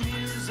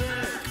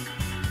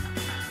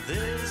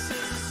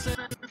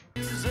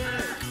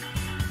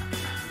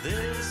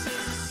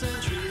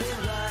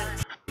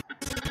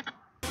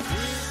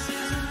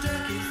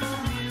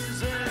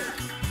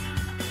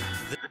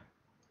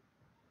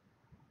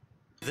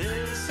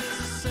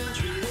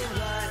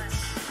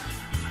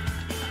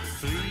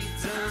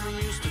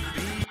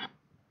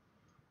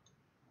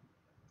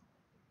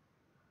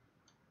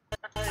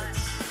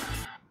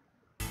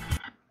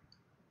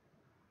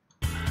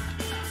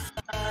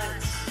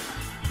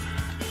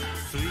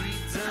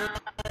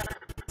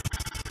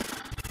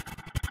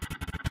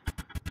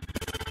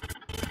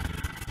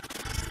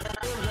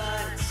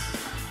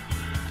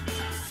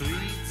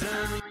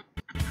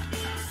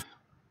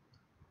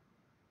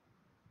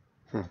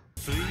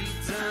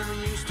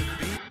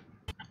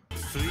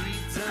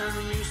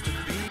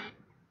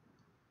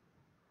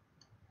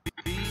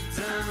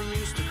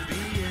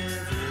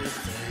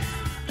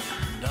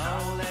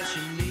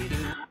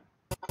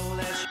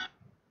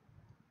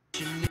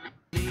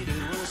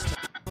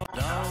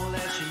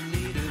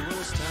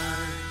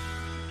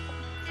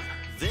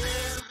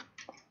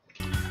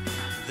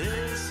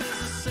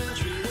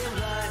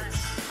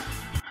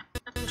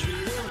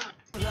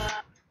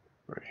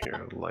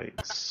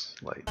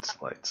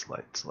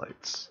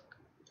 Lights.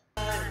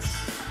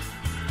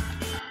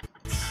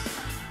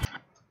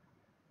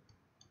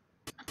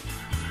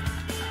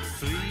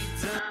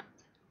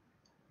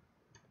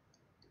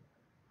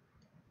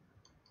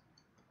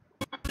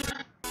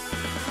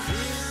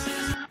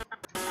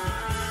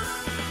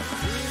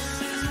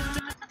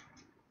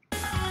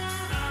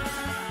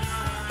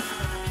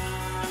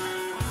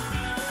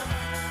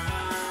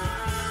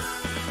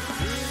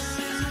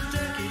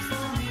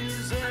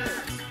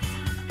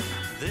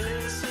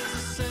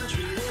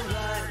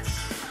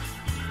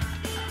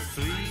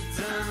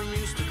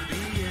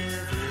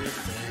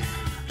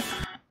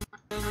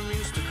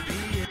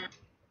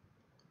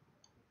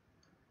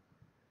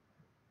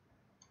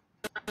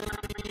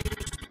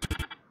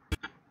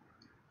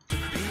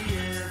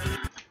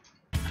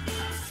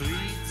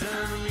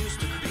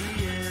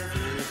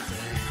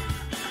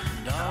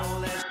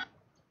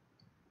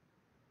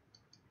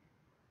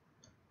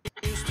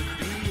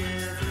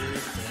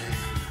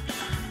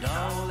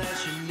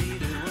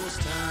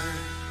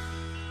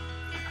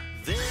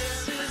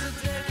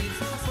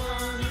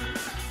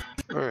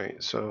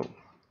 Alright, so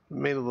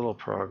made a little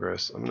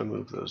progress. I'm going to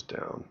move those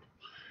down.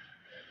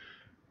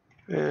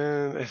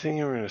 And I think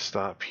we're going to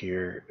stop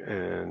here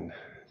and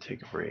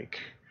take a break.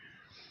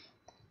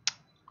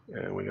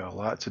 And we got a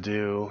lot to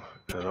do.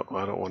 I don't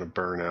want to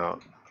burn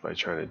out by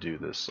trying to do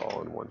this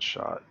all in one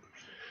shot.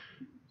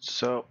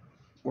 So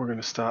we're going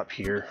to stop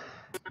here.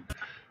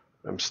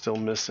 I'm still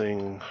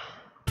missing,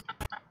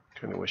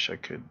 kind of wish I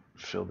could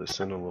fill this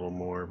in a little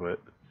more,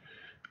 but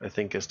I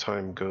think as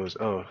time goes,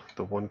 oh,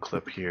 the one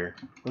clip here.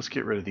 Let's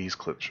get rid of these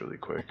clips really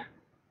quick.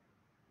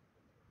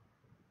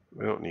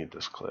 We don't need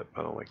this clip.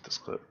 I don't like this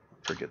clip.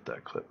 Forget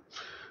that clip.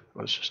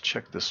 Let's just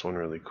check this one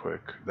really quick.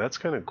 That's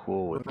kind of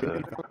cool with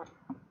the...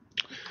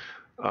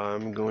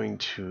 I'm going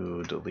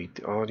to delete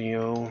the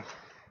audio,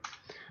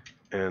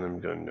 and I'm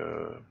going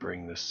to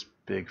bring this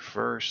big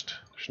first.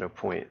 There's no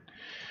point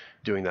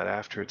doing that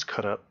after it's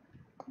cut up.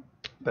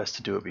 Best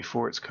to do it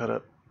before it's cut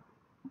up.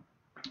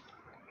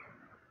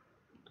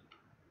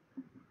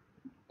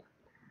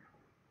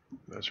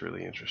 That's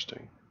really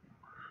interesting.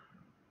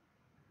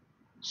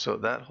 So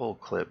that whole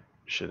clip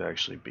should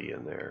actually be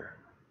in there.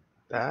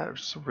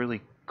 That's a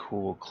really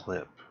cool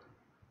clip.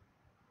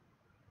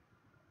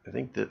 I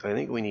think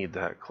we need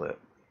that clip,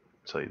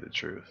 to tell you the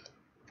truth.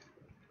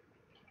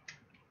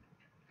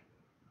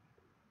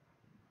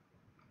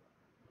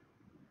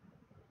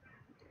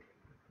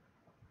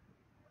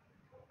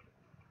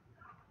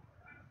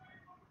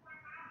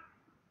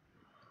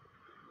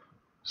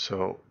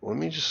 So let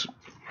me just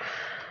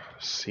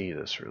see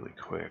this really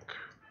quick.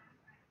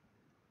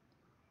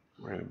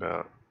 Right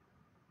about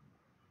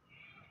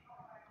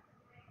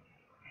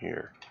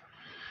here.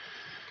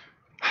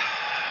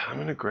 I'm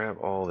going to grab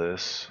all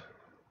this,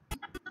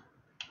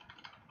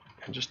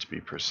 and just to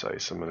be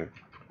precise, I'm going to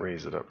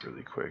raise it up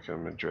really quick.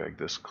 I'm going to drag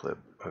this clip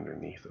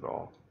underneath it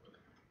all.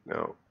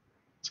 Now,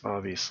 it's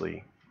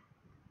obviously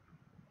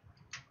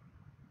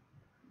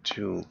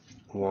too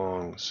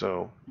long,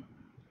 so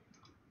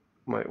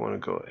might want to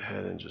go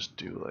ahead and just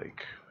do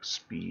like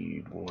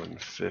speed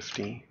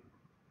 150.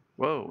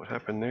 Whoa, what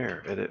happened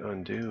there? Edit,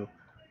 undo,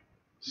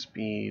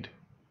 speed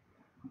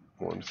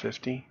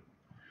 150.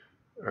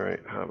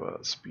 Alright, how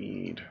about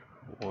speed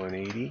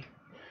 180?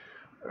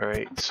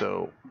 Alright,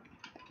 so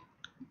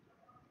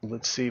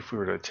let's see if we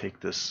were to take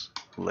this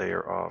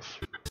layer off.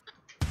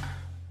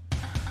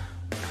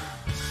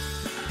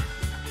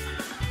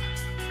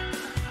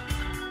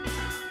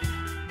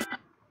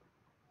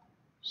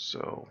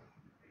 So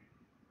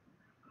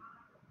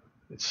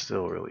it's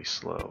still really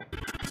slow.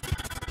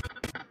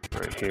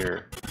 Right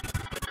here.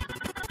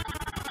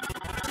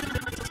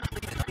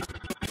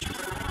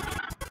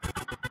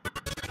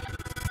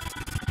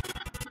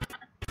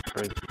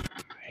 Right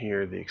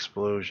here, the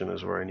explosion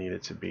is where I need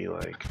it to be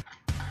like.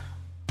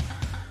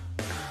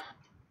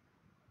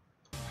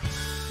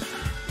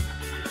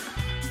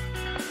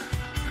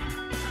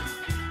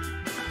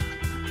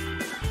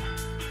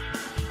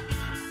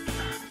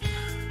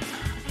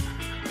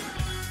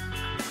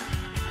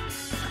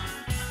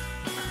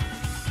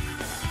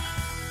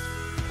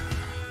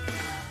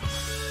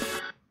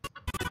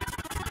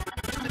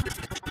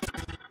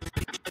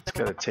 It's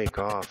gotta take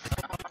off.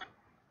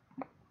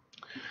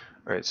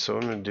 Alright, so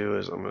what I'm going to do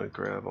is I'm going to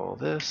grab all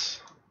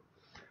this,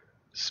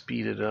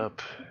 speed it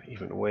up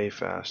even way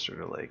faster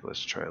to like,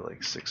 let's try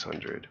like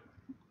 600.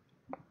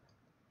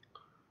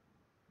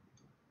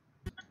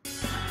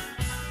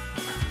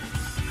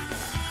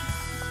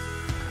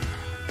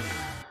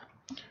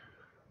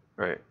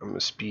 Alright, I'm going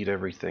to speed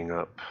everything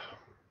up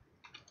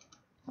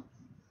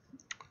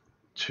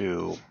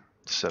to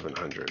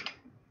 700.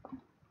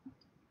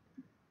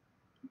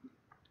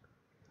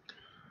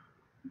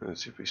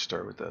 Let's see if we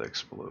start with that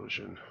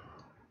explosion.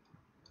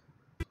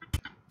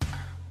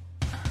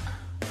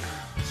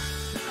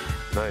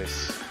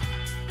 Nice.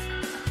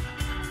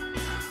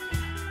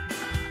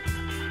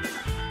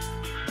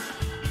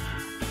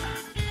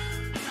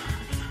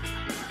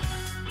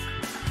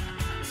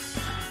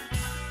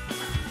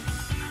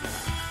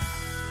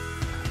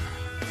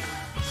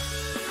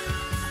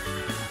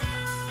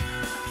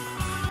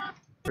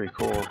 Pretty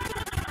cool.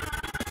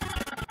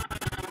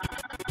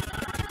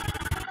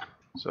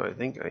 So I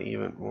think I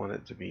even want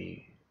it to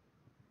be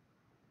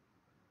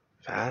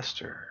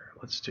faster.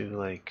 Let's do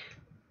like,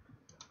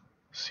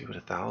 see what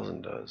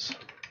 1,000 does.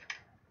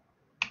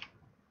 A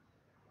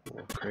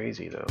little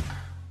crazy though.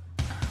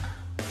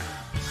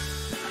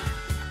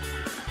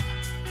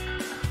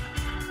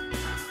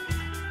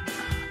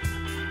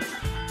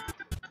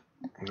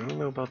 I don't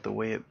know about the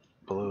way it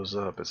blows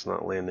up. It's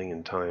not landing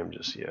in time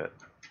just yet.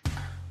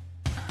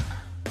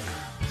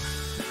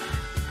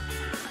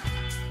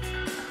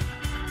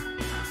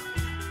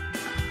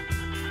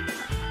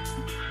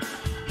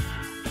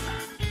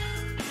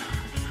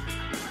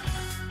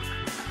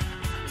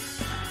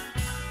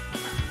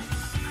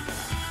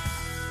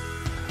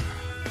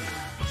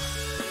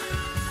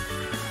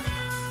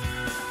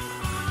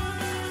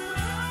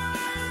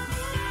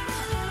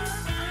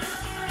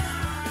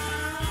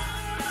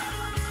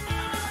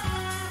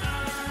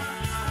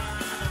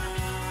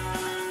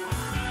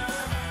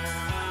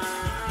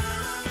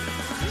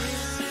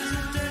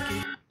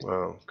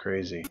 Wow,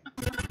 crazy.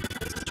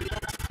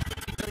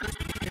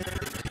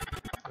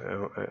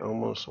 I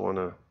almost want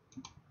to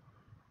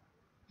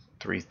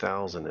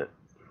 3,000 it.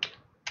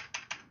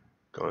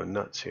 Going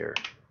nuts here.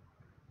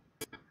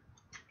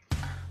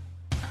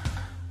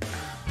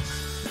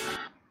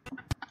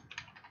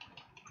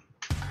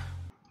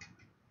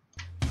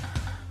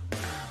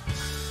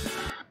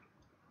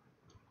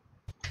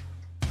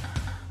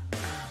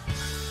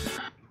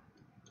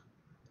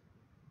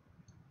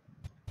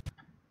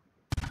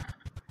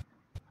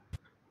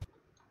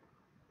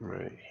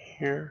 Right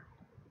here.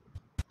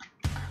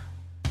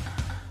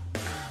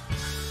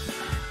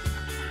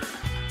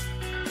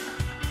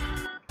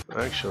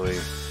 Actually,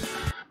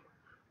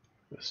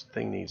 this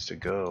thing needs to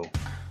go.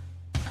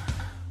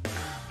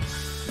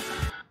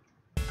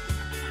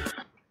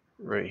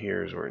 Right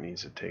here is where it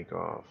needs to take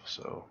off,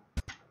 so.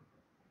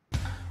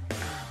 Right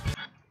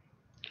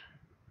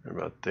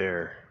about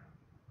there.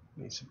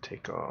 It needs to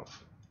take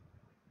off.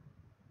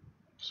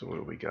 So what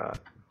do we got?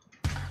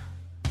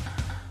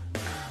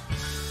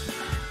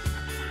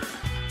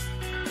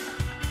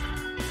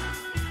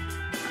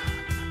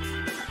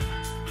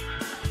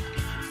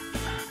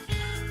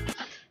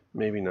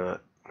 Maybe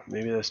not.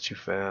 Maybe that's too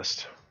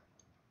fast.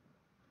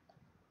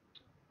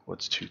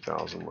 What's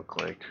 2,000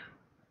 look like?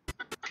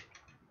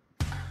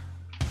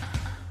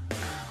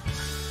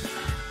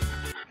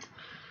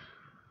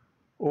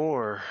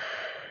 Or,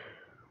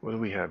 what do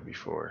we have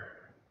before?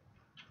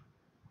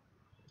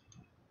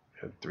 We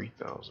had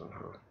 3,000,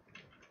 huh?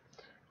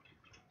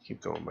 Keep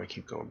going back,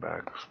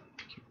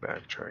 keep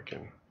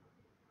backtracking.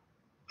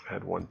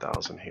 had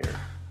 1000 here.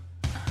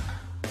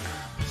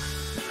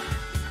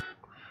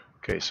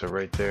 Okay, so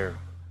right there.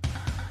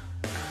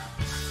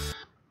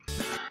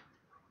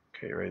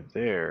 Okay, right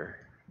there,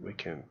 we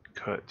can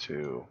cut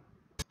to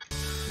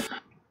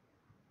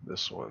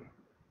this one.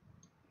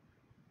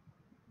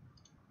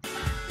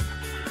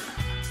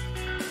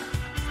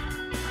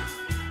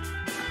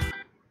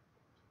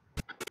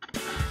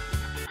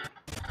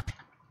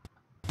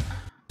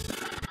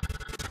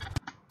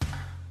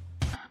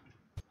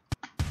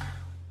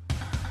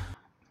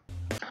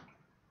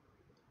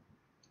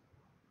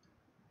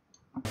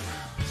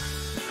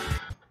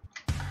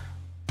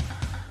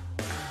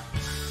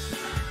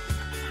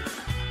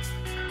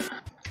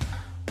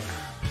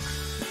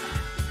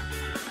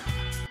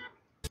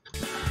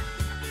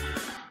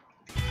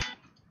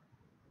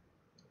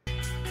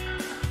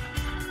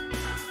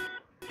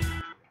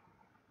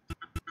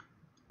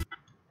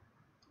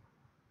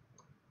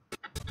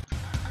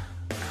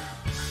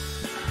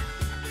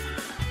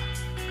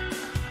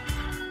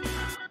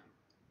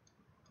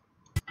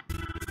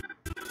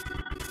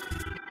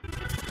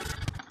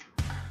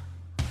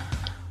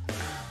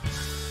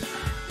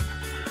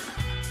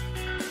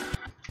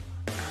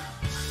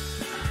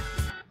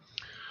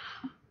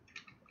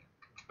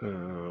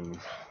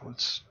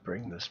 Let's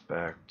bring this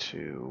back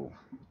to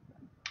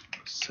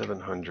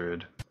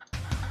 700.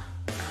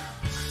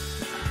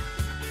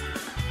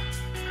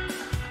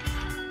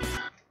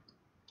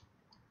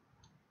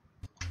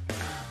 A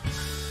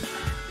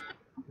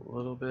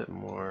little bit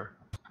more.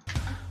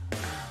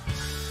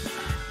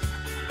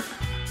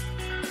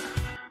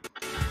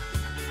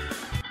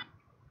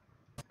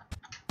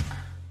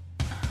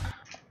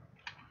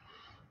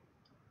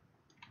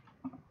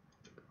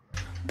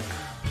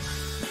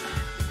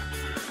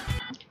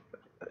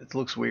 It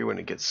looks weird when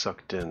it gets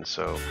sucked in,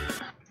 so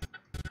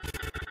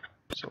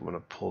I'm going to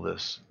pull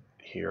this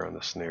here on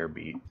the snare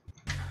beat.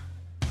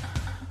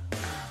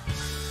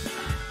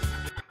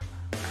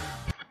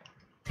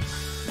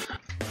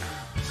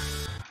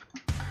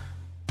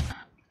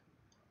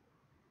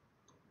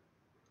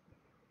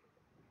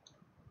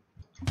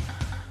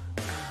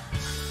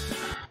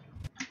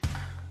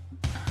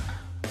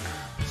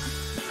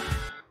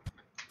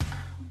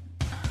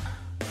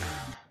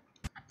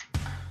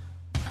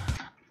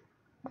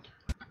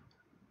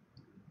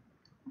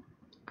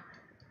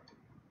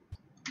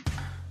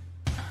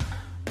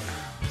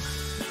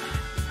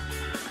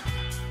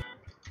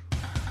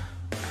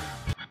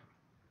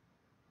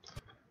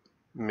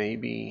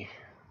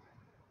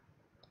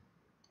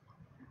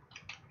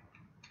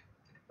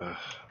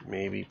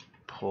 Maybe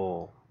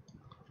pull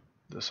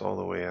this all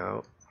the way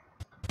out.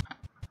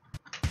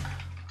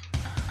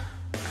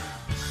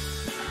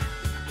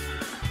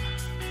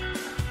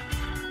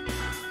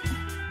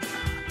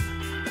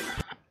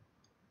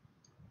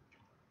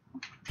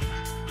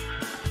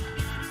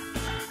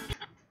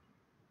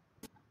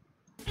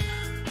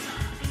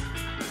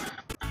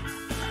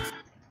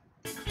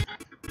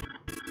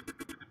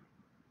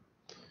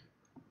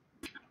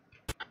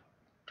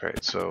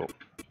 Alright, so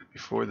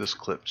before this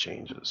clip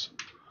changes,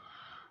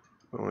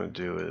 what I want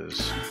to do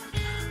is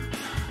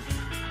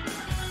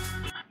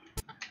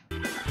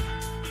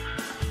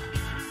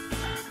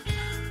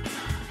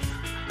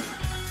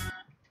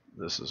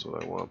this is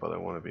what I want, but I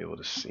want to be able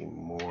to see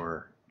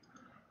more.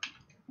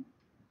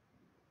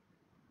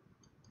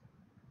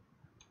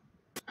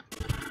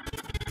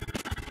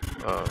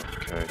 Oh,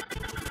 okay.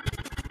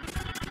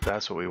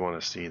 That's what we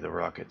want to see, the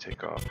rocket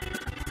take off.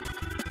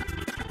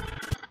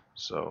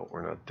 So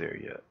we're not there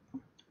yet.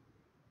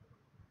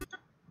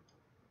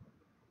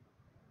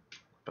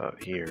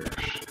 About here.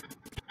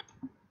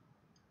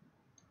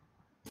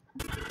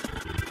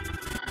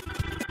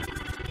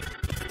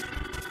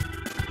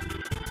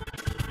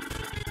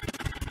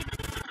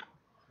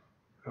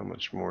 How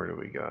much more do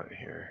we got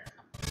here?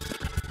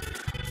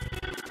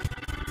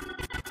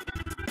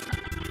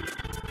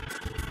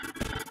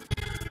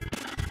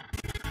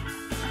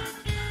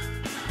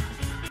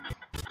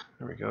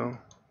 There we go.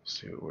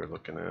 See what we're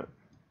looking at.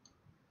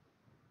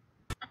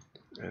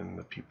 And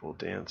the people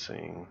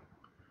dancing,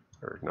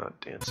 or not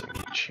dancing,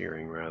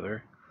 cheering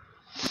rather.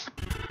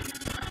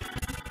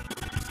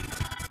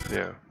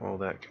 Yeah, all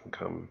that can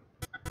come,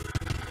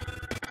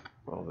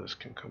 all this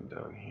can come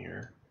down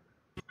here.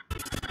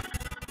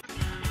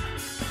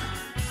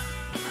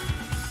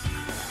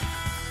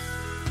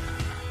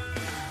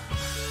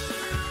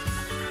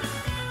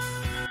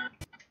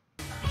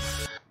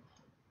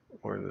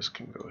 Or this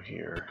can go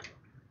here.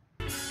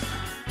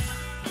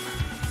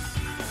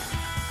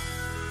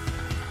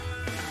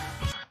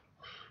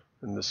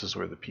 And this is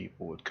where the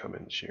people would come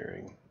in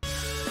cheering.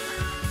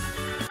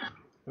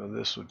 Now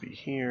this would be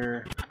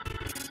here.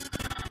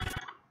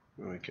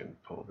 And we can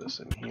pull this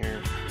in here.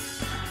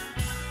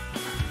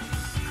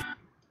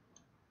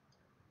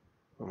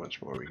 How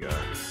much more we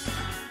got?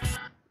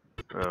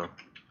 Oh,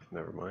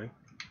 never mind.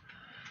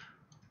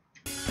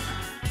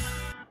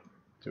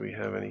 Do we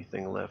have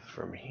anything left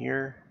from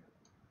here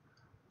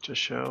to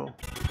show?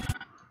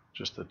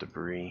 Just the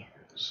debris,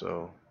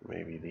 so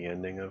maybe the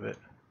ending of it.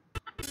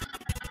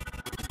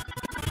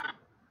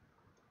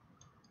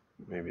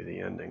 maybe the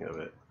ending of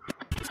it.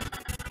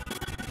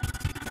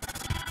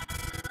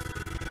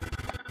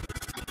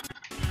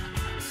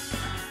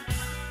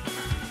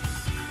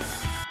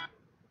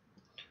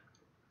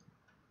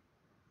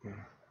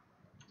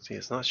 See,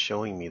 it's not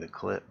showing me the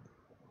clip.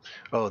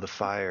 Oh, the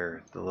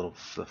fire, the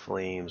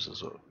flames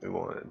is what we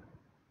wanted.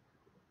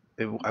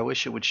 I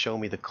wish it would show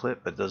me the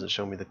clip, but it doesn't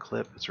show me the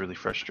clip. It's really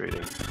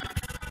frustrating.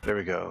 There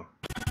we go.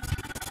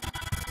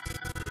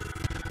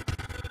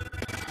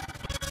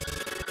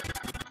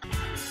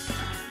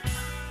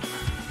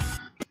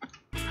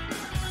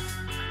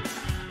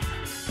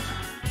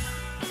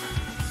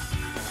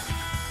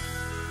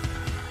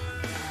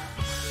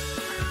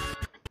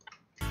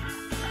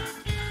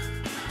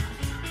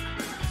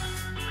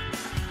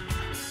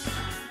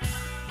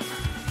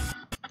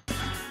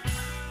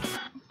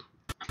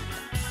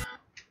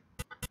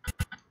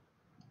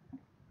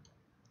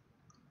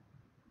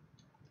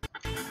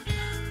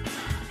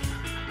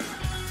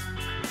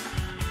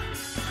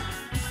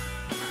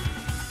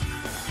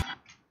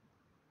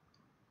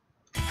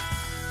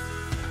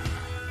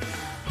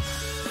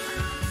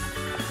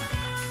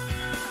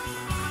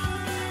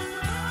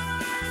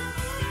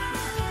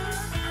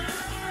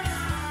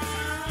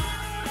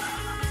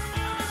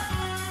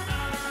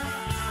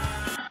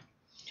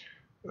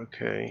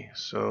 Okay,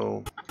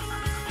 so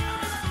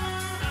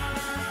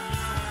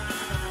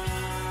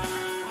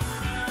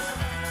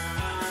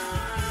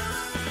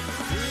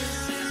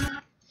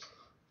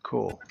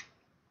cool.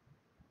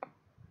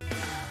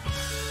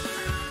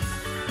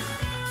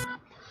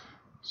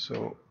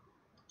 So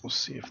we'll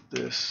see if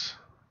this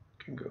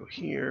can go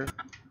here.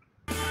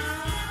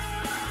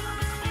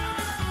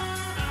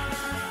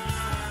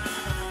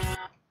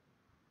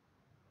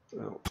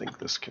 I don't think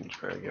this can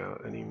drag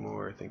out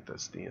anymore. I think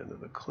that's the end of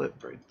the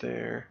clip right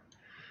there.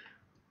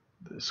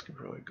 This can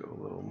probably go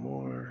a little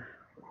more,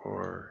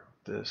 or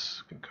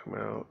this can come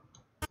out.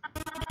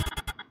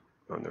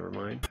 Oh, never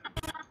mind.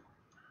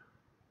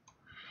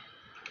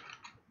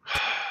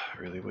 I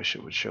really wish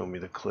it would show me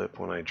the clip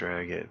when I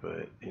drag it,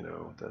 but you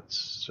know,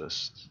 that's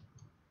just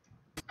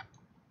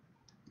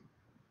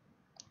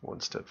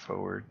one step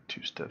forward,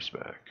 2 steps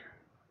back.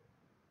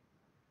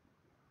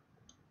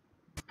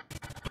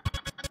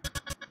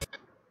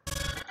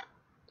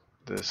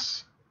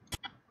 This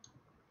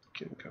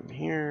can come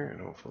here, and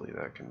hopefully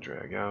that can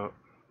drag out.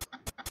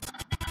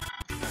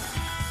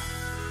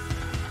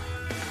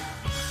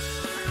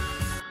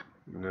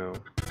 No.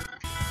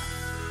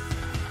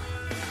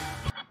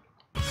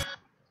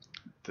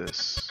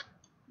 This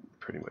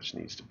pretty much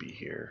needs to be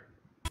here.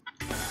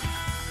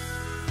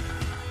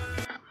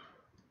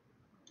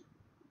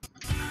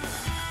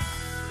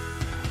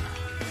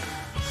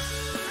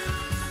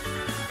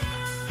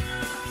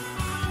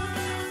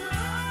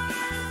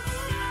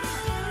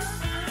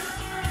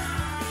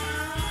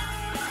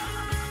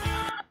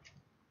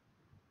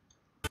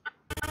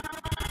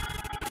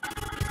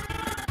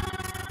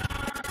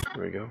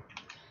 There we go.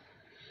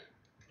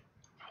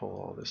 Pull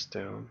all this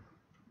down.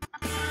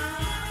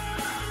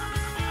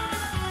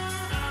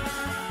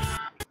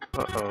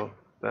 Uh-oh,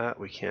 that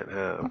we can't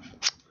have.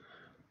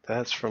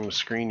 That's from a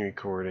screen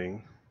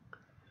recording,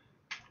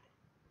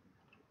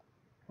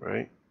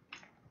 right?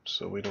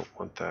 So we don't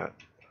want that.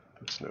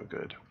 That's no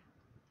good.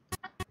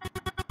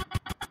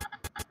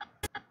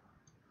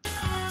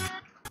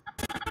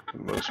 The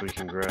most we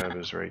can grab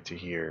is right to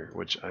here,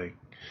 which I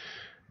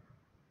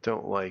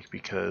don't like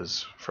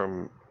because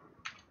from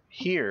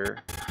here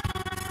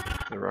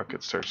the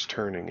rocket starts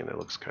turning and it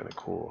looks kind of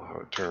cool how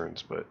it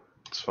turns, but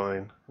it's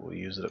fine. We'll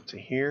use it up to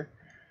here.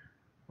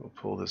 We'll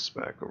pull this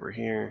back over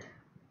here.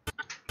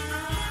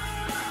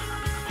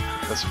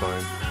 That's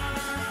fine.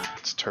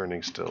 It's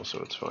turning still, so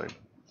it's fine.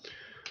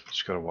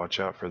 Just gotta watch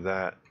out for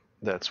that.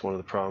 That's one of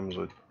the problems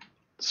with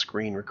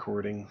screen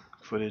recording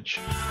footage.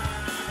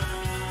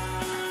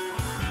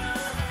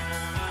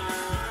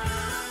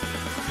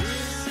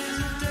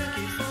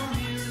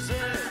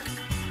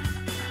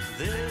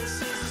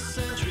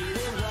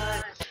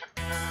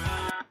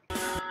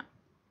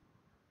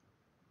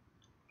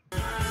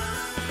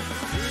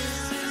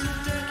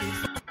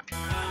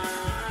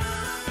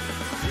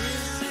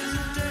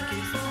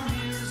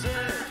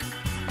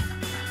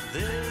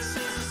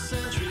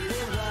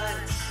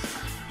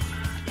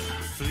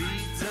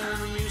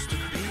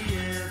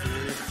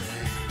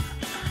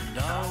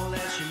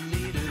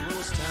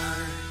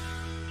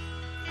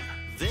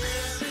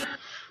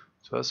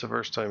 So that's the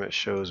first time it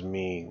shows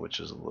me,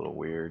 which is a little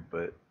weird,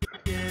 but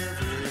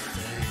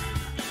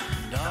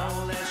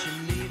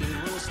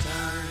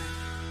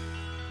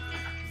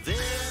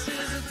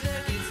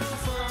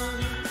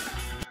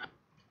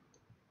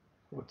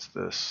what's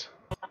this?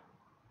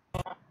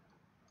 Oh,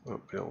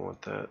 we don't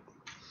want that.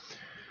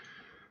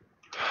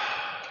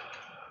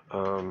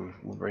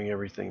 We'll bring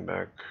everything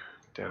back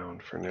down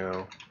for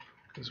now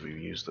because we've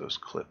used those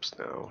clips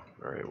now.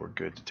 Alright, we're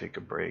good to take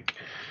a break.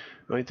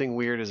 The only thing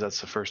weird is that's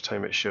the first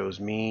time it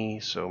shows me,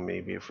 so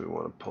maybe if we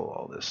want to pull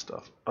all this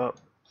stuff up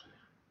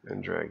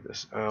and drag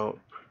this out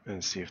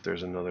and see if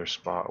there's another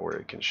spot where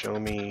it can show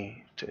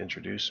me to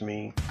introduce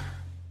me.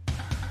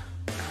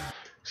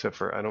 Except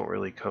for I don't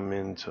really come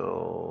in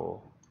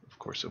till, of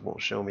course it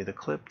won't show me the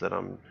clip that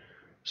I'm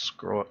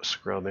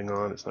scrubbing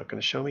on. It's not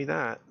going to show me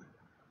that,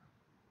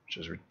 which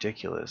is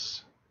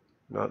ridiculous.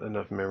 Not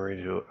enough memory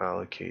to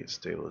allocate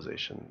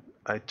stabilization.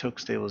 I took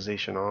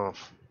stabilization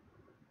off,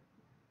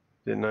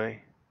 didn't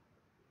I?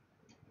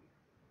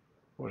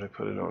 What did I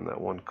put it on? That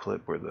one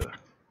clip where the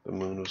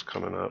moon was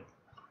coming up.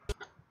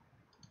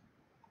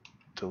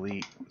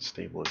 Delete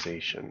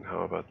stabilization.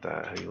 How about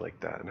that? How do you like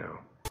that now?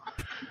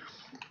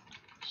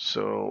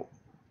 So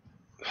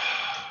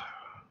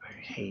I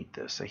hate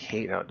this. I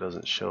hate how it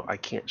doesn't show. I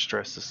can't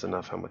stress this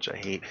enough how much I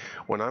hate.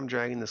 When I'm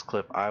dragging this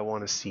clip, I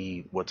want to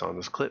see what's on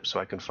this clip so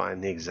I can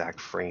find the exact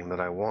frame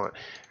that I want.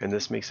 And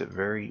this makes it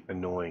very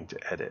annoying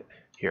to edit.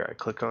 Here, I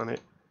click on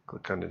it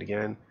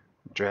again,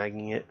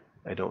 dragging it,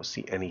 I don't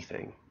see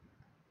anything.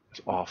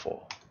 It's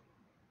awful.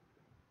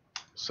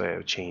 So I have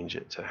to change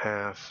it to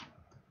half.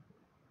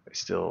 I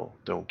still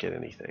don't get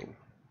anything.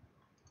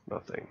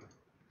 Nothing.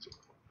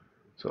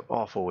 It's an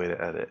awful way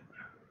to edit.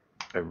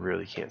 I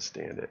really can't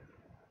stand it.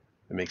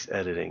 It makes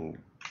editing,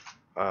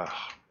 I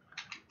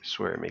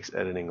swear it makes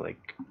editing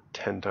like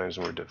 10 times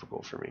more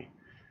difficult for me.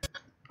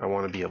 I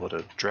want to be able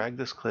to drag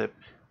this clip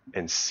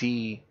and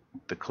see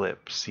the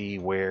clip, see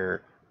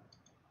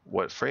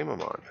what frame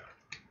I'm on,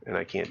 and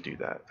I can't do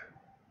that.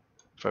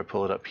 If I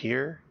pull it up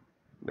here,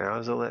 now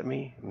does it let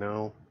me?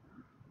 No,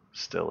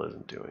 still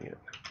isn't doing it.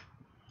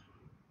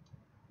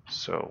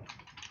 So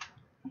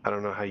I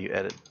don't know how you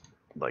edit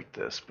like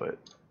this, but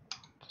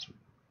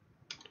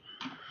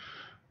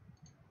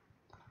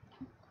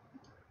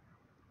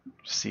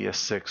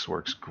CS6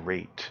 works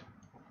great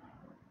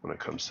when it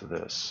comes to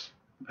this.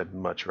 I'd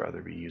much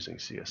rather be using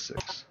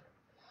CS6.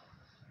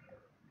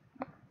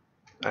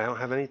 I don't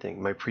have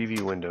anything. My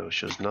preview window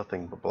shows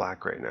nothing but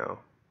black right now.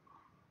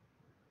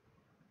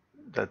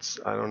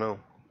 I don't know.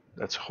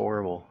 That's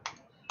horrible.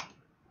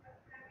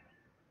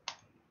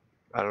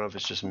 I don't know if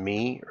it's just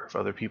me or if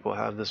other people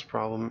have this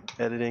problem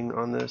editing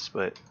on this,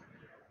 but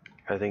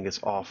I think it's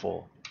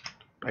awful.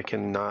 I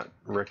cannot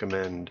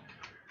recommend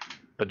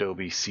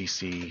Adobe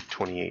CC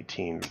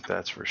 2018,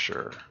 that's for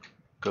sure.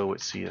 Go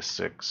with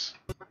CS6.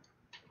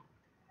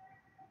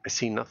 I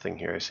see nothing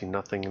here. I see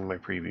nothing in my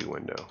preview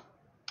window.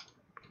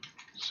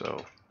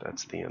 So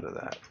that's the end of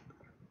that.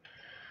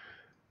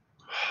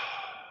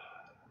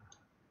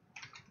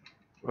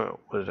 Well,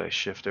 what did I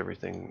shift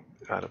everything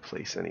out of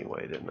place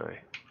anyway, didn't I?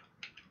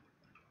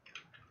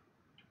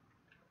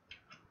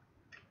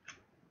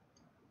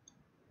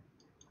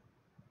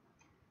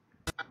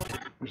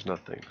 There's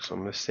nothing. So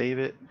I'm going to save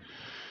it.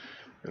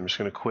 I'm just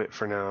going to quit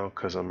for now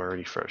because I'm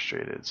already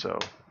frustrated. So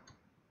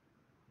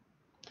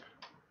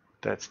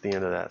that's the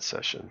end of that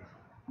session.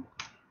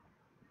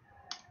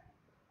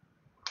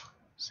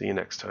 See you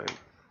next time.